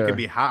every team can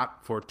be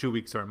hot for 2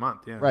 weeks or a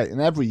month. Yeah. Right. And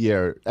every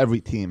year,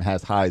 every team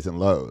has highs and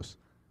lows.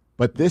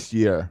 But this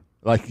year,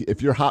 like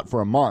if you're hot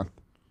for a month,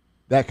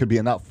 that could be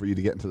enough for you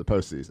to get into the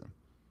postseason.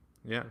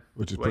 Yeah.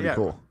 Which is pretty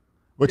cool.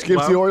 Which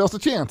gives the Orioles a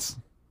chance.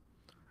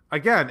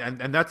 Again,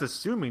 and that's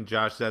assuming,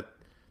 Josh, that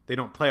they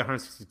don't play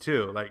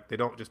 162. Like they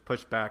don't just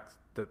push back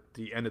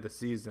the end of the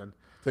season.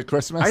 To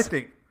Christmas? I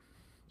think,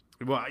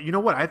 well, you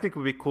know what? I think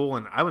would be cool,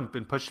 and I haven't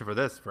been pushing for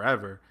this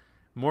forever.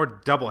 More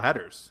double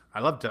headers. I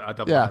love a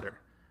double header.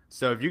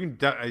 So if you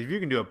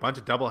can do a bunch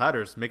of double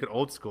headers, make it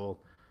old school.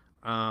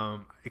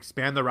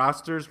 Expand the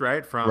rosters,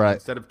 right? From Right.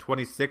 instead of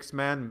 26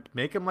 men,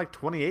 make them like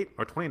 28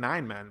 or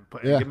 29 men.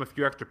 Yeah. Give them a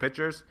few extra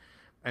pitchers,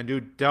 and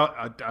do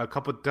a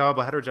couple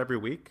double headers every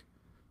week.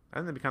 I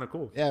think that'd be kind of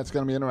cool. Yeah, it's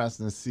going to be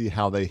interesting to see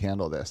how they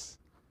handle this.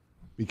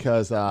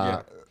 Because,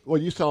 well,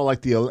 you saw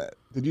like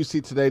did you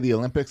see today the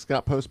Olympics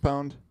got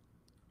postponed?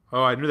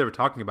 Oh, I knew they were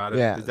talking about it.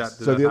 Yeah. Does that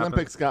So happen? the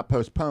Olympics got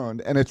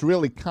postponed, and it's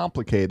really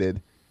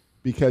complicated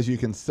because you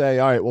can say,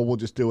 all right, well, we'll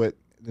just do it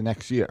the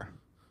next year.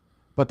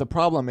 But the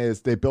problem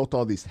is they built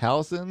all these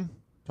housing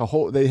to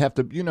hold. They have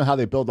to, you know how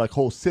they build like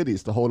whole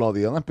cities to hold all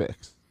the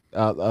Olympians,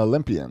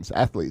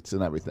 athletes,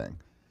 and everything.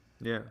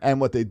 Yeah. And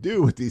what they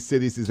do with these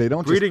cities is they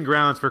don't Breeding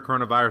grounds for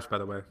coronavirus, by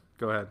the way.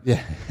 Go ahead.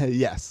 Yeah.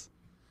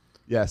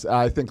 Yes.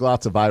 I think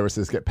lots of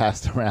viruses get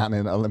passed around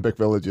in Olympic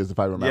villages, if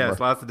I remember. Yes,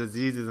 lots of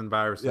diseases and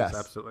viruses. Yes.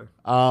 Absolutely.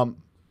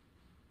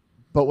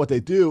 But what they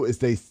do is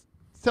they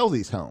sell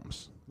these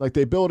homes. Like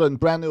they build a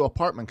brand new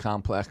apartment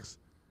complex,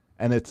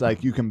 and it's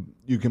like you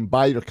can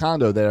buy your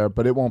condo there,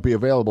 but it won't be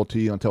available to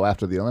you until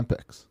after the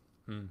Olympics.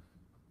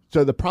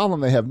 So the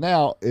problem they have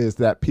now is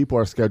that people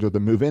are scheduled to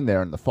move in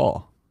there in the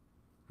fall.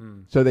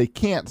 So they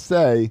can't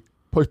say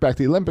push back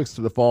the Olympics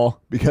to the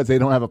fall because they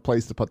don't have a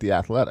place to put the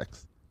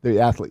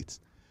athletes.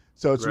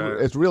 So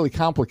it's really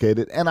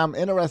complicated, and I'm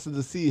interested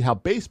to see how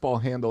baseball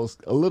handles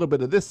a little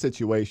bit of this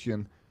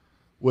situation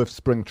with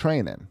spring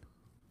training.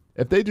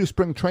 If they do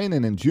spring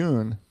training in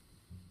June,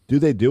 do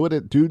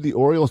the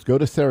Orioles go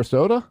to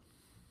Sarasota?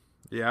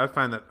 Yeah, I would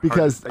find that hard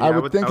Because to, I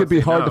would think it'd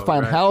be say hard to no,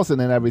 find right? housing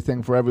and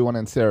everything for everyone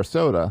in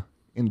Sarasota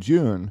in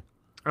June.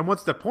 And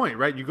what's the point,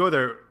 right? You go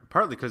there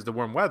partly because of the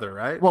warm weather,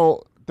 right?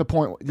 Well, the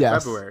point,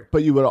 yes, February.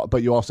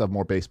 but you also have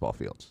more baseball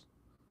fields.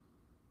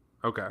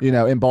 Okay.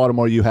 In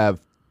Baltimore you have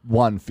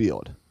one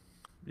field.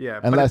 Yeah,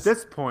 Unless- but at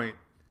this point,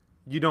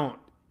 your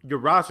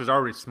roster's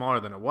already smaller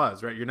than it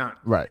was, right? You're not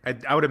Right.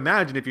 I would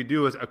imagine if you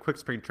do a quick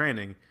spring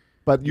training,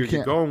 But you you're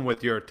can't. going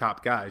with your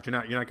top guys. You're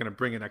not going to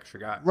bring in extra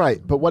guys.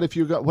 Right, but what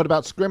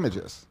about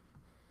scrimmages?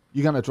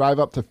 You going to drive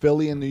up to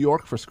Philly and New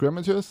York for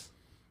scrimmages?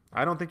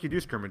 I don't think you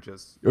do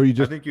scrimmages. Or you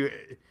just- I think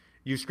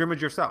you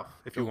scrimmage yourself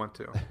if you want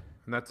to,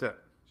 and that's it.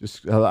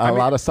 Just a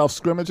lot of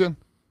self-scrimmaging?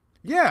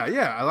 Yeah,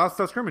 a lot of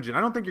stuff scrimmaging.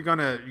 I don't think you're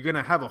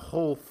gonna have a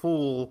whole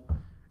full.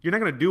 You're not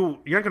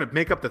gonna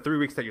make up the 3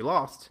 weeks that you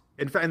lost.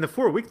 In fact, in the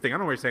 4 week thing, I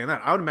don't know why you're saying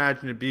that. I would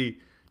imagine it'd be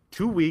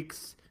 2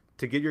 weeks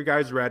to get your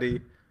guys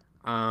ready.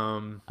 I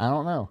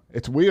don't know.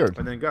 It's weird.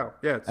 And then go.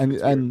 Yeah. It's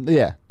And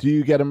yeah, do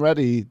you get them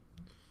ready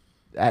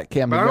at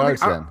Camden But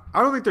Yards then?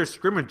 I don't think there's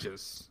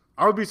scrimmages.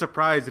 I would be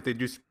surprised if they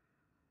do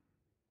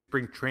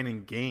spring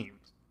training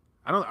games.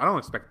 I don't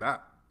expect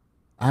that.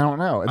 I don't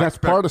know. That's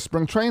part of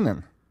spring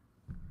training.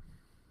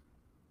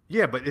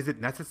 Yeah, but is it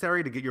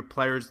necessary to get your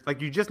players like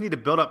you just need to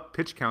build up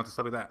pitch counts and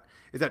stuff like that?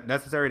 Is that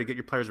necessary to get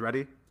your players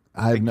ready?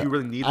 Do you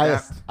really need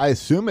that? I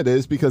assume it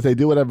is because they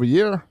do it every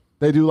year.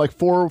 They do like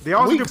 4 They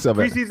also weeks do of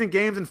it. preseason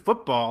games in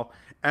football,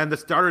 and the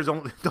starters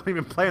don't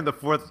even play in the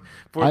fourth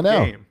I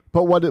know. game.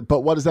 But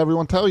what does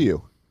everyone tell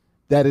you?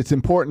 That it's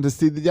important to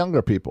see the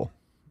younger people.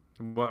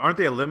 Well, aren't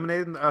they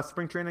eliminating a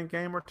spring training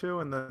game or two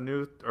in the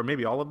new, or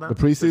maybe all of them? The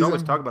preseason? There's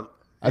always talk about.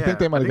 I think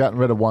they might have gotten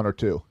rid of 1 or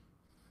 2.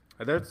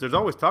 There's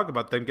always talk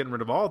about them getting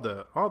rid of all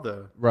the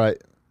Right.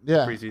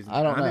 Yeah. preseason.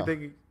 I don't know.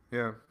 think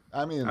yeah.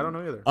 I mean, I don't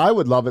know either. I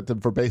would love it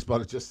for baseball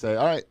to just say,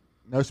 all right,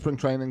 no spring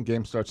training,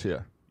 game starts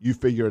here. You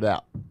figure it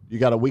out. You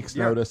got a week's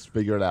Yeah. notice,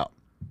 figure it out.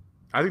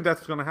 I think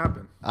that's going to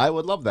happen. I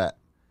would love that.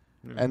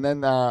 And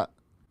then,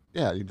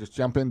 you just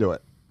jump into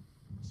it.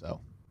 So,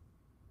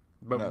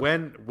 But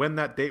knows? when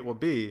that date will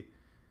be,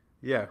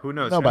 yeah, who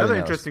knows? Nobody Another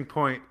knows. interesting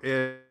point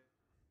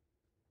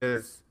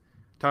is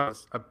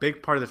Thomas, a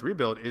big part of this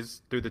rebuild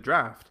is through the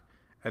draft,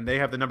 and they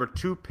have the number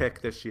 2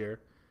 pick this year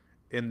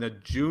in the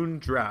June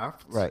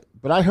draft. right.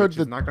 But I heard Which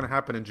that is not going to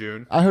happen in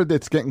June. I heard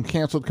that's getting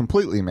canceled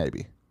completely,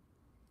 maybe.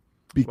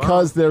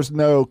 Because there's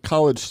no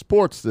college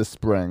sports this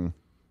spring,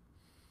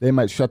 they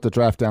might shut the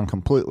draft down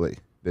completely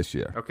this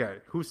year. Okay,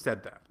 who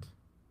said that?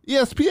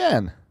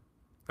 ESPN.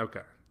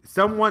 Okay.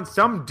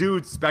 Some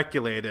dude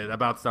speculated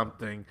about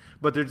something,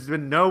 but there's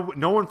been no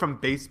one from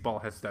baseball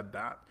has said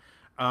that.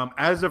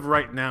 As of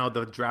right now,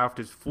 the draft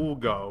is full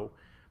go,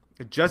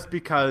 just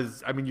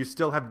because you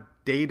still have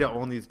data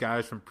on these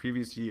guys from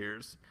previous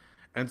years,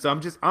 and so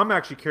I'm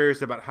actually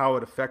curious about how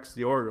it affects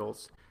the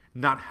Orioles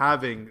not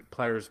having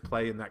players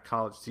play in that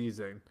college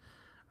season.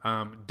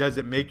 Does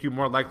it make you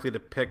more likely to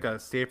pick a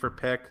safer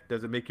pick?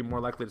 Does it make you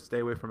more likely to stay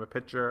away from a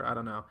pitcher? I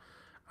don't know.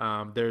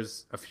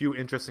 There's a few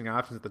interesting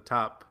options at the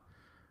top.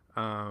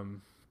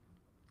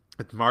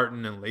 It's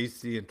Martin and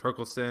Lacey and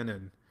Torkelson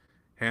and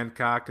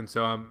Hancock, and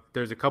so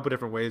there's a couple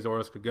different ways the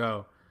Orioles could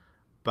go,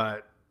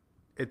 but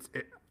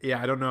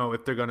I don't know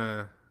if they're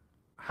gonna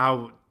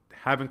how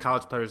having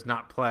college players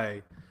not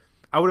play.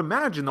 I would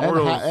imagine the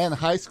Orioles And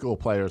high school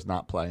players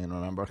not playing,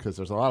 remember, because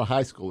there's a lot of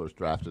high schoolers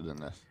drafted in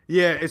this.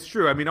 Yeah, it's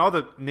true. All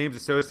the names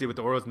associated with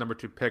the Orioles' number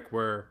 2 pick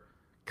were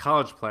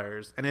college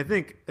players, and I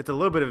think it's a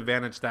little bit of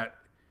advantage that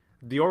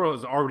the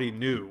Orioles already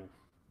knew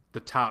the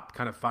top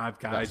kind of 5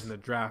 guys in the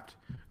draft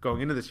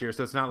going into this year.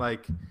 So it's not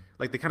like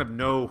like they kind of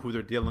know who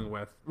they're dealing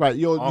with. Right.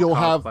 You'll college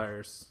have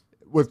players.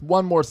 with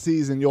one more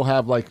season, you'll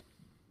have like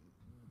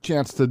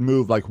chance to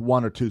move like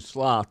 1 or 2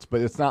 slots,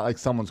 but it's not like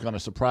someone's going to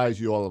surprise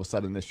you all of a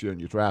sudden this year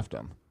and you draft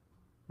them.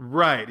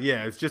 Right.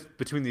 Yeah. It's just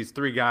between these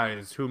 3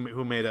 guys who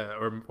made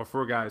or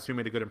 4 guys who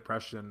made a good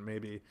impression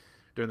maybe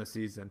during the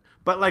season.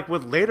 But like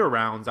with later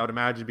rounds, I would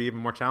imagine it'd be even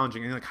more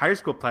challenging. And like high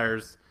school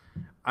players,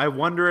 I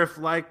wonder if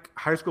like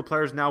high school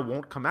players now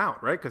won't come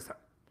out, right? Because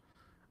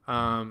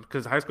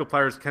high school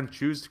players can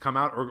choose to come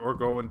out or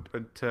go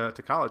into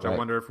college. Right. I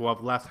wonder if we'll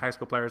have less high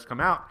school players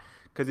come out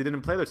because they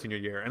didn't play their senior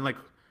year. And like,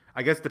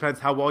 I guess it depends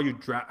how well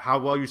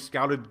you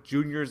scouted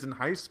juniors in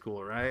high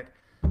school, right?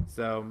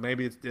 So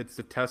maybe it's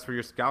a test for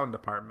your scouting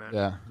department.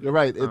 Yeah, you're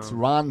right. It's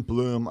Ron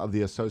Bloom of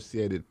the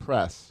Associated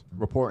Press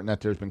reporting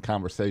that there's been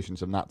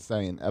conversations of not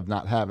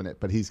having it,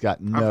 but he's got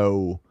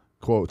no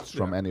quotes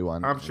from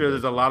anyone. I'm sure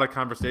there's a lot of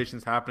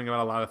conversations happening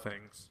about a lot of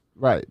things.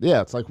 Right.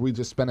 Yeah, it's like we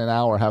just spent an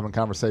hour having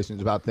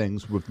conversations about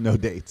things with no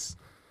dates.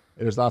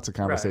 There's lots of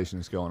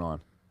conversations going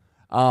on.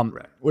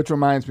 Which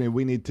reminds me,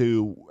 we need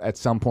to, at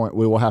some point,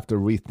 we will have to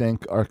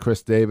rethink our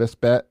Chris Davis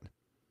bet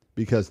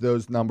because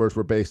those numbers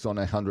were based on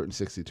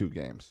 162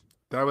 games.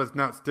 That was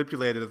not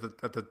stipulated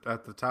at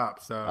the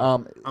top.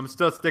 So I'm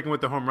still sticking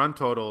with the home run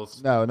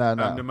totals. No.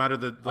 No matter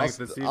the length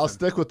of the season. I'll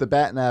stick with the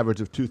batting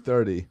average of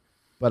 230,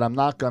 but I'm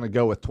not going to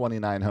go with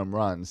 29 home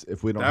runs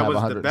if we don't have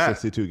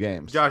 162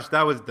 games. Josh,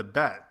 that was the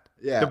bet.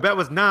 Yeah. The bet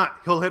was not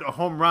he'll hit a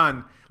home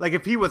run. Like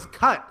if he was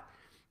cut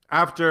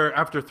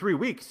after 3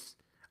 weeks,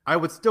 I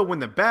would still win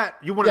the bet.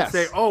 You wouldn't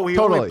say, "Oh, he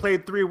only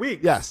played 3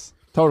 weeks." Yes,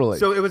 totally.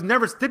 So it was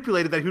never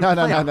stipulated that he would play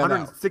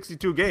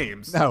 162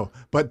 games. No,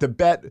 but the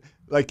bet,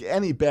 like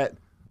any bet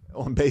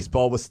on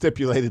baseball, was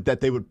stipulated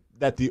that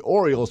that the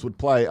Orioles would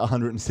play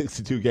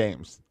 162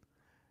 games.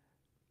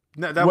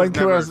 No, that was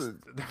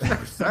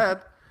never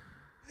said.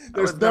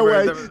 There's no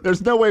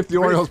way if the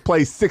Orioles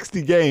play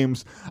 60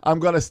 games, I'm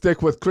going to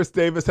stick with Chris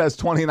Davis has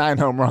 29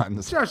 home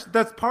runs. Josh,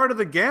 that's part of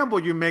the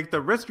gamble you make, the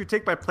risk you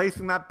take by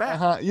placing that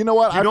bet. You know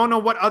what? You don't know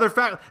what other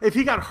fact. If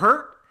he got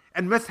hurt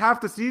and missed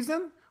half the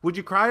season, would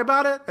you cry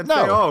about it and say,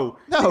 "Oh,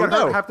 he got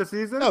hurt half the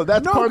season"? No,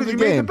 that's part of the game.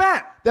 Made the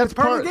bet. That's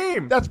part of the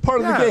game. That's part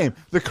of the game.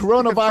 The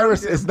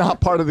coronavirus is not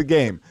part of the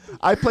game.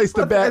 I placed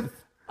a bet.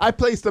 I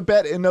placed a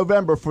bet in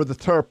November for the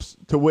Terps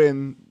to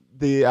win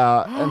the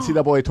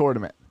NCAA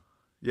tournament.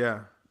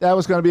 Yeah. That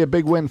was going to be a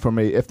big win for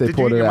me if they pulled it out.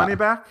 Did you get your money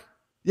back?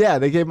 Yeah,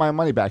 they gave my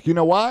money back. You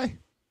know why?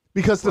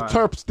 Because the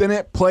Terps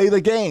didn't play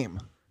the game.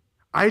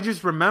 I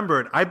just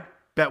remembered. I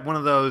bet one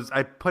of those.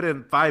 I put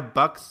in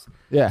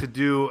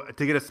 $5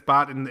 to get a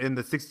spot in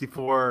the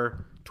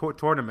 64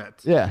 tournament.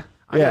 Yeah.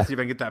 I gotta see if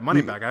I can get that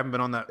money back. I haven't been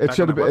on that. It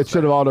should have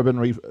auto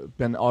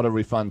been auto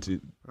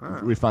refunded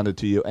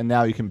to you, and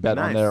now you can bet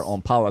on there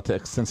on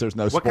politics since there's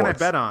no sports. What can I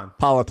bet on?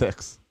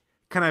 Politics.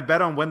 Can I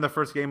bet on when the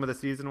first game of the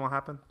season will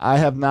happen? I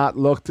have not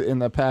looked in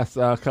the past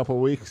couple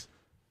of weeks.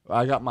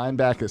 I got mine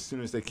back as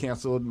soon as they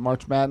canceled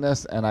March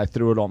Madness, and I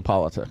threw it on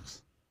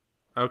politics.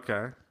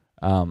 Okay.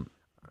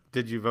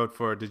 Did you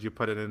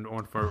put it in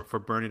on for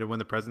Bernie to win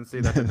the presidency?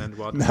 That didn't end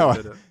well.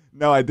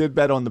 No, I did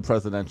bet on the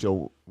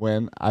presidential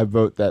win. I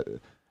put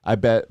my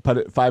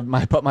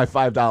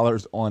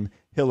 $5 on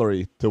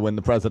Hillary to win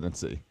the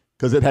presidency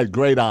because it had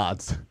great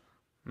odds.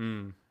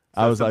 So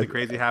I was like,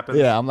 crazy happened.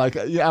 Yeah, I'm like,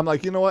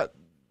 you know what?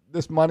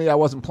 This money I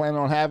wasn't planning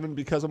on having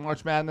because of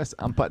March Madness,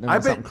 I'm putting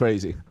in something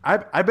crazy.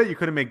 I bet you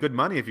could have made good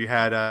money if you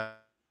had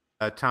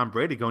Tom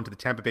Brady going to the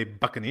Tampa Bay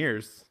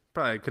Buccaneers.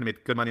 Probably could have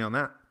made good money on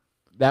that.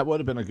 That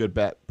would have been a good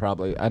bet,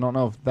 probably. I don't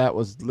know if that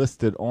was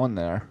listed on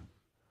there.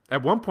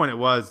 At one point, it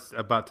was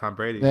about Tom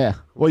Brady. Yeah.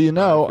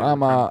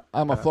 Well,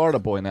 I'm a Florida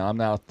boy now. I'm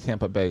now a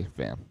Tampa Bay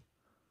fan.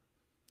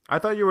 I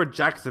thought you were a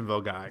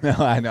Jacksonville guy. No,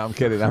 I know. I'm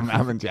kidding.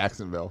 I'm in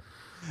Jacksonville.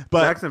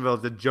 But Jacksonville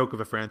is the joke of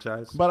a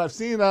franchise. But I've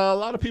seen a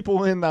lot of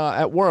people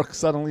at work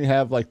suddenly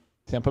have like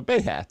Tampa Bay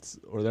hats,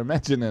 or they're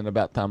mentioning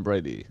about Tom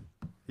Brady.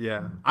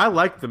 Yeah, I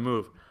like the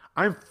move.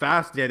 I'm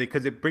fascinated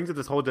because it brings up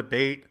this whole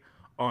debate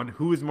on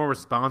who is more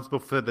responsible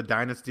for the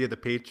dynasty of the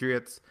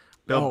Patriots,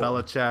 Bill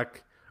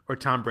Belichick or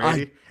Tom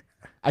Brady.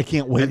 I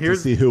can't wait to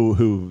see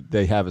who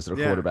they have as their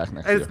quarterback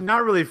next year. It's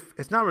not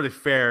really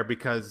fair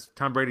because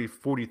Tom Brady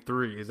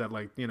 43 is at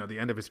the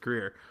end of his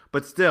career.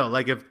 But still,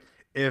 like if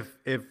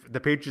the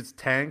Patriots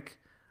tank,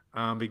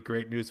 be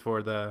great news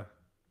for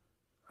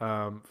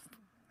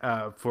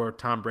for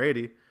Tom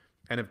Brady,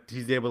 and if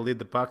he's able to lead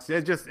the Bucs,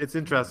 it's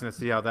interesting to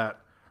see how that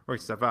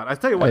works stuff out. I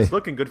tell you what, it's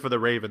looking good for the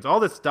Ravens. All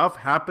this stuff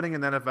happening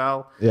in the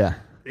NFL,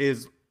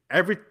 is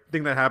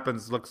everything that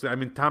happens looks. I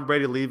mean, Tom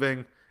Brady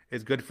leaving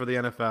is good for the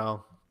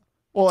NFL.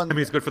 Well,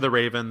 it's good for the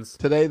Ravens.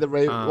 Today,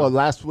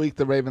 last week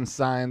the Ravens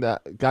signed,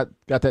 got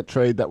that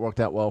trade that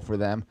worked out well for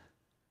them.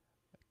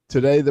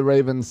 Today, the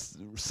Ravens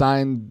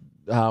signed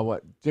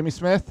Jimmy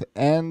Smith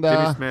and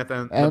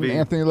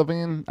Anthony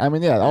Levine. I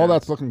mean, all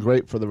that's looking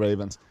great for the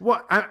Ravens.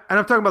 Well, and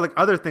I'm talking about like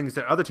other things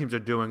that other teams are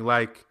doing,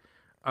 like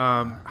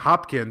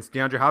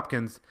DeAndre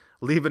Hopkins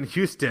leaving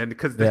Houston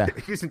because the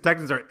Houston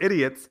Texans are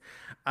idiots,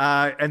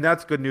 and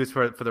that's good news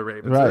for the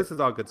Ravens. Right. So this is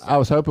all good stuff. I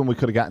was hoping we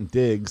could have gotten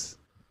Diggs.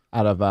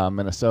 out of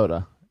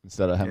Minnesota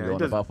instead of him going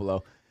to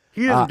Buffalo.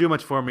 He doesn't do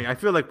much for me. I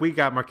feel like we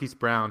got Marquise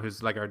Brown,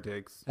 who's like our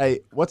Diggs. Hey,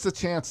 what's the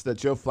chance that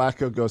Joe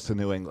Flacco goes to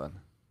New England?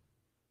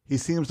 He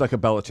seems like a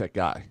Belichick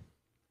guy.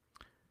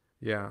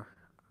 Yeah.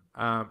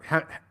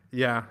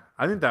 Yeah,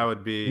 I think that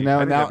would be.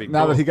 Now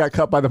that he got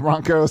cut by the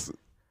Broncos,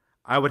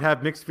 I would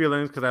have mixed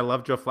feelings because I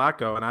love Joe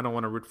Flacco and I don't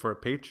want to root for a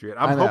Patriot.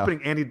 I'm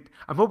hoping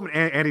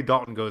Andy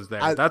Dalton goes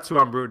there. That's who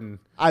I'm rooting.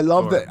 I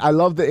love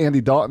the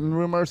Andy Dalton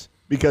rumors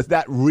because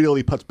that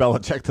really puts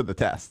Belichick to the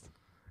test.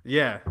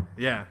 Yeah.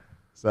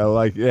 So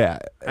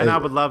and I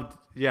would love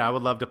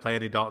to play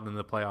Andy Dalton in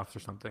the playoffs or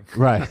something.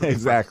 Right,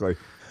 exactly.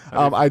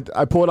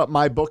 I pulled up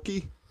my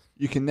bookie.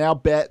 You can now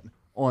bet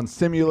on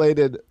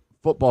simulated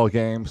football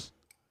games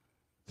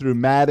through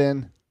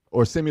Madden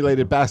or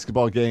simulated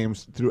basketball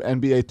games through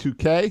NBA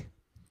 2K,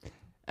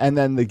 and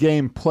then the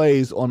game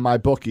plays on my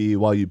bookie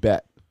while you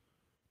bet.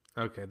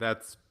 Okay,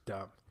 that's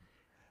dumb.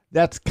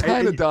 That's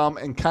kind of dumb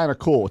and kind of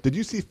cool. Did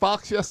you see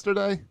Fox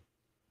yesterday?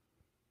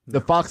 No.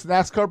 The Fox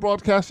NASCAR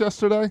broadcast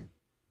yesterday?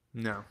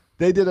 No.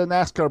 They did a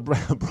NASCAR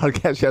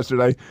broadcast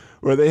yesterday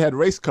where they had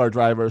race car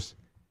drivers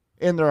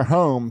in their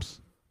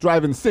homes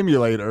driving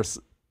simulators,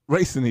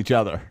 racing each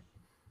other,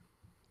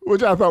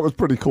 which I thought was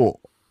pretty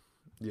cool.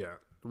 Yeah.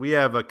 We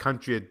have a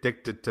country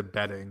addicted to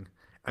betting,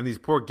 and these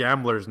poor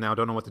gamblers now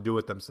don't know what to do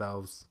with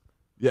themselves.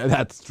 Yeah,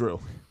 that's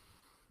true.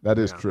 That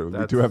is true.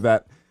 We do have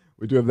that.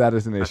 We do have that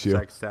as an issue.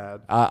 That's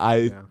sad.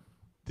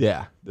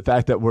 The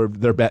fact that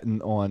they're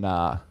betting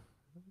on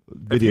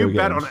video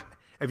games.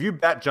 If you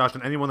bet, Josh,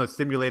 on any one of the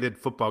simulated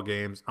football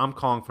games, I'm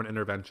calling for an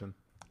intervention.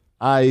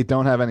 I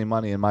don't have any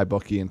money in my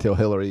bookie until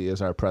Hillary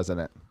is our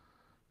president.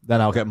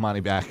 Then I'll get money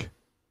back.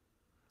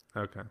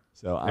 Okay.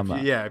 So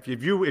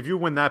if you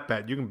win that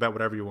bet, you can bet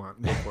whatever you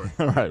want. Go for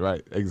it.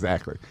 right,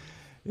 exactly.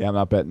 Yeah, I'm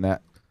not betting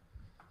that.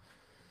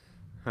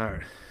 All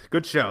right,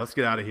 good show. Let's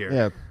get out of here.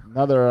 Yeah,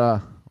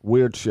 another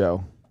weird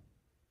show.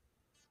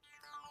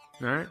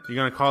 All right, you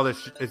gonna call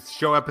this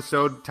show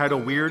episode title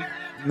weird?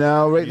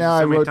 No, right now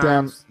I wrote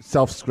down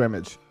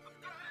self-scrimmage.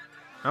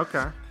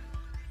 Okay.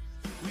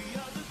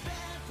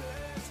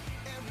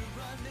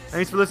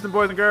 Thanks for listening,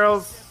 boys and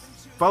girls.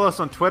 Follow us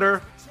on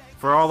Twitter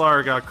for all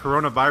our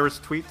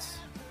coronavirus tweets,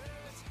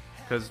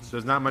 because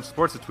there's not much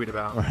sports to tweet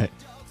about. Right.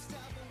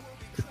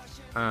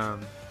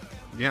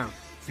 Yeah.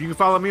 You can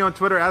follow me on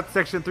Twitter at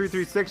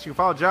Section336. You can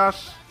follow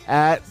Josh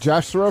at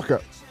Josh Soroka.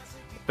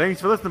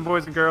 Thanks for listening,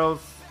 boys and girls.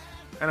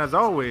 And as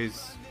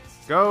always,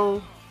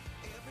 go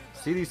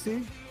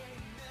CDC.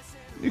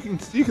 You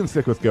can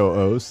stick with Go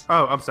O's.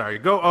 Oh, I'm sorry.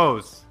 Go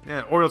O's.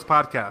 Yeah, Orioles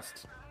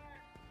podcast.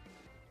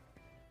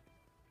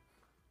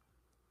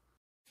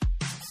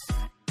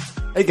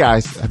 Hey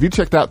guys, have you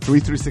checked out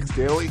 336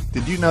 Daily?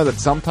 Did you know that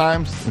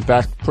sometimes, in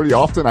fact, pretty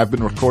often, I've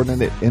been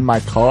recording it in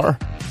my car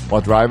while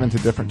driving to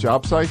different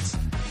job sites?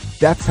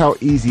 That's how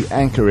easy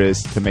Anchor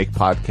is to make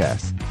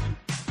podcasts.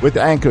 With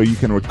Anchor, you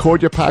can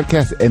record your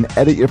podcast and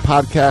edit your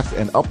podcast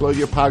and upload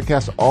your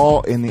podcast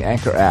all in the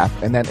Anchor app,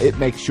 and then it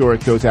makes sure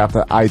it goes out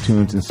to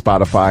iTunes and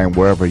Spotify and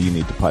wherever you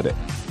need to put it.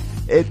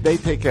 They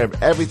take care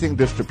of everything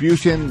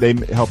distribution. They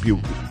help you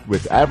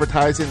with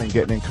advertising and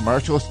getting in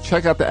commercials.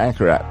 Check out the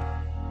Anchor app.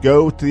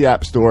 Go to the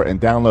App Store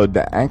and download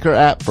the Anchor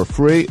app for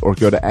free, or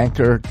go to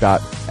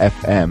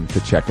anchor.fm to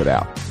check it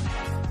out.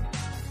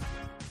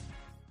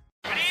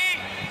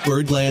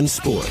 Birdland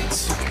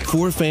Sports.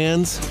 For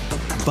fans,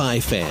 by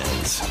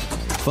fans.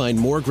 Find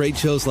more great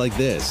shows like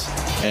this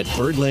at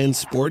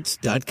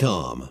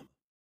birdlandsports.com.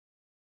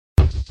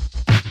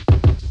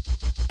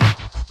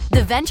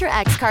 The Venture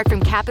X card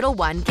from Capital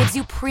One gives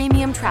you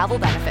premium travel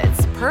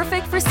benefits,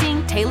 perfect for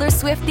seeing Taylor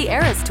Swift The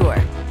Eras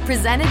Tour.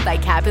 Presented by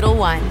Capital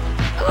One.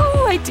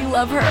 Ooh, I do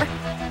love her.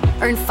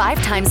 Earn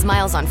 5 times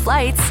miles on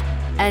flights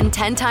and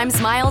 10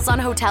 times miles on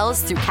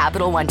hotels through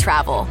Capital One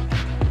Travel.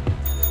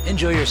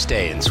 Enjoy your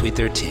stay in Suite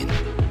 13.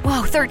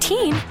 Whoa,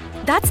 13?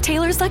 That's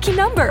Taylor's lucky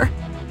number.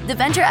 The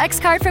Venture X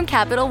card from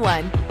Capital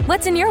One.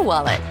 What's in your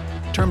wallet?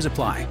 Terms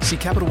apply. See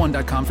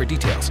CapitalOne.com for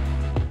details.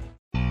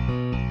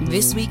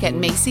 This week at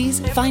Macy's,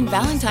 find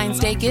Valentine's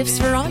Day gifts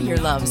for all your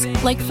loves,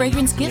 like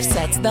fragrance gift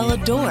sets they'll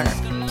adore.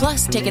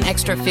 Plus, take an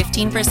extra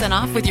 15%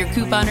 off with your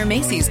coupon or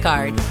Macy's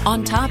card,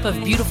 on top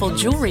of beautiful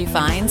jewelry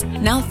finds,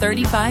 now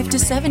 35 to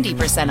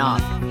 70%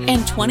 off,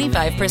 and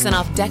 25%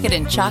 off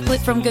decadent chocolate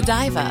from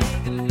Godiva.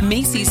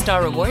 Macy's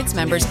Star Rewards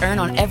members earn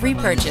on every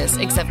purchase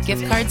except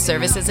gift card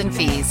services and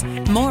fees.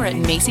 More at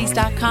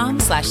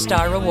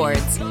Macys.com/Star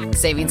Rewards.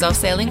 Savings off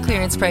sale and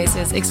clearance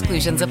prices.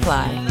 Exclusions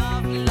apply.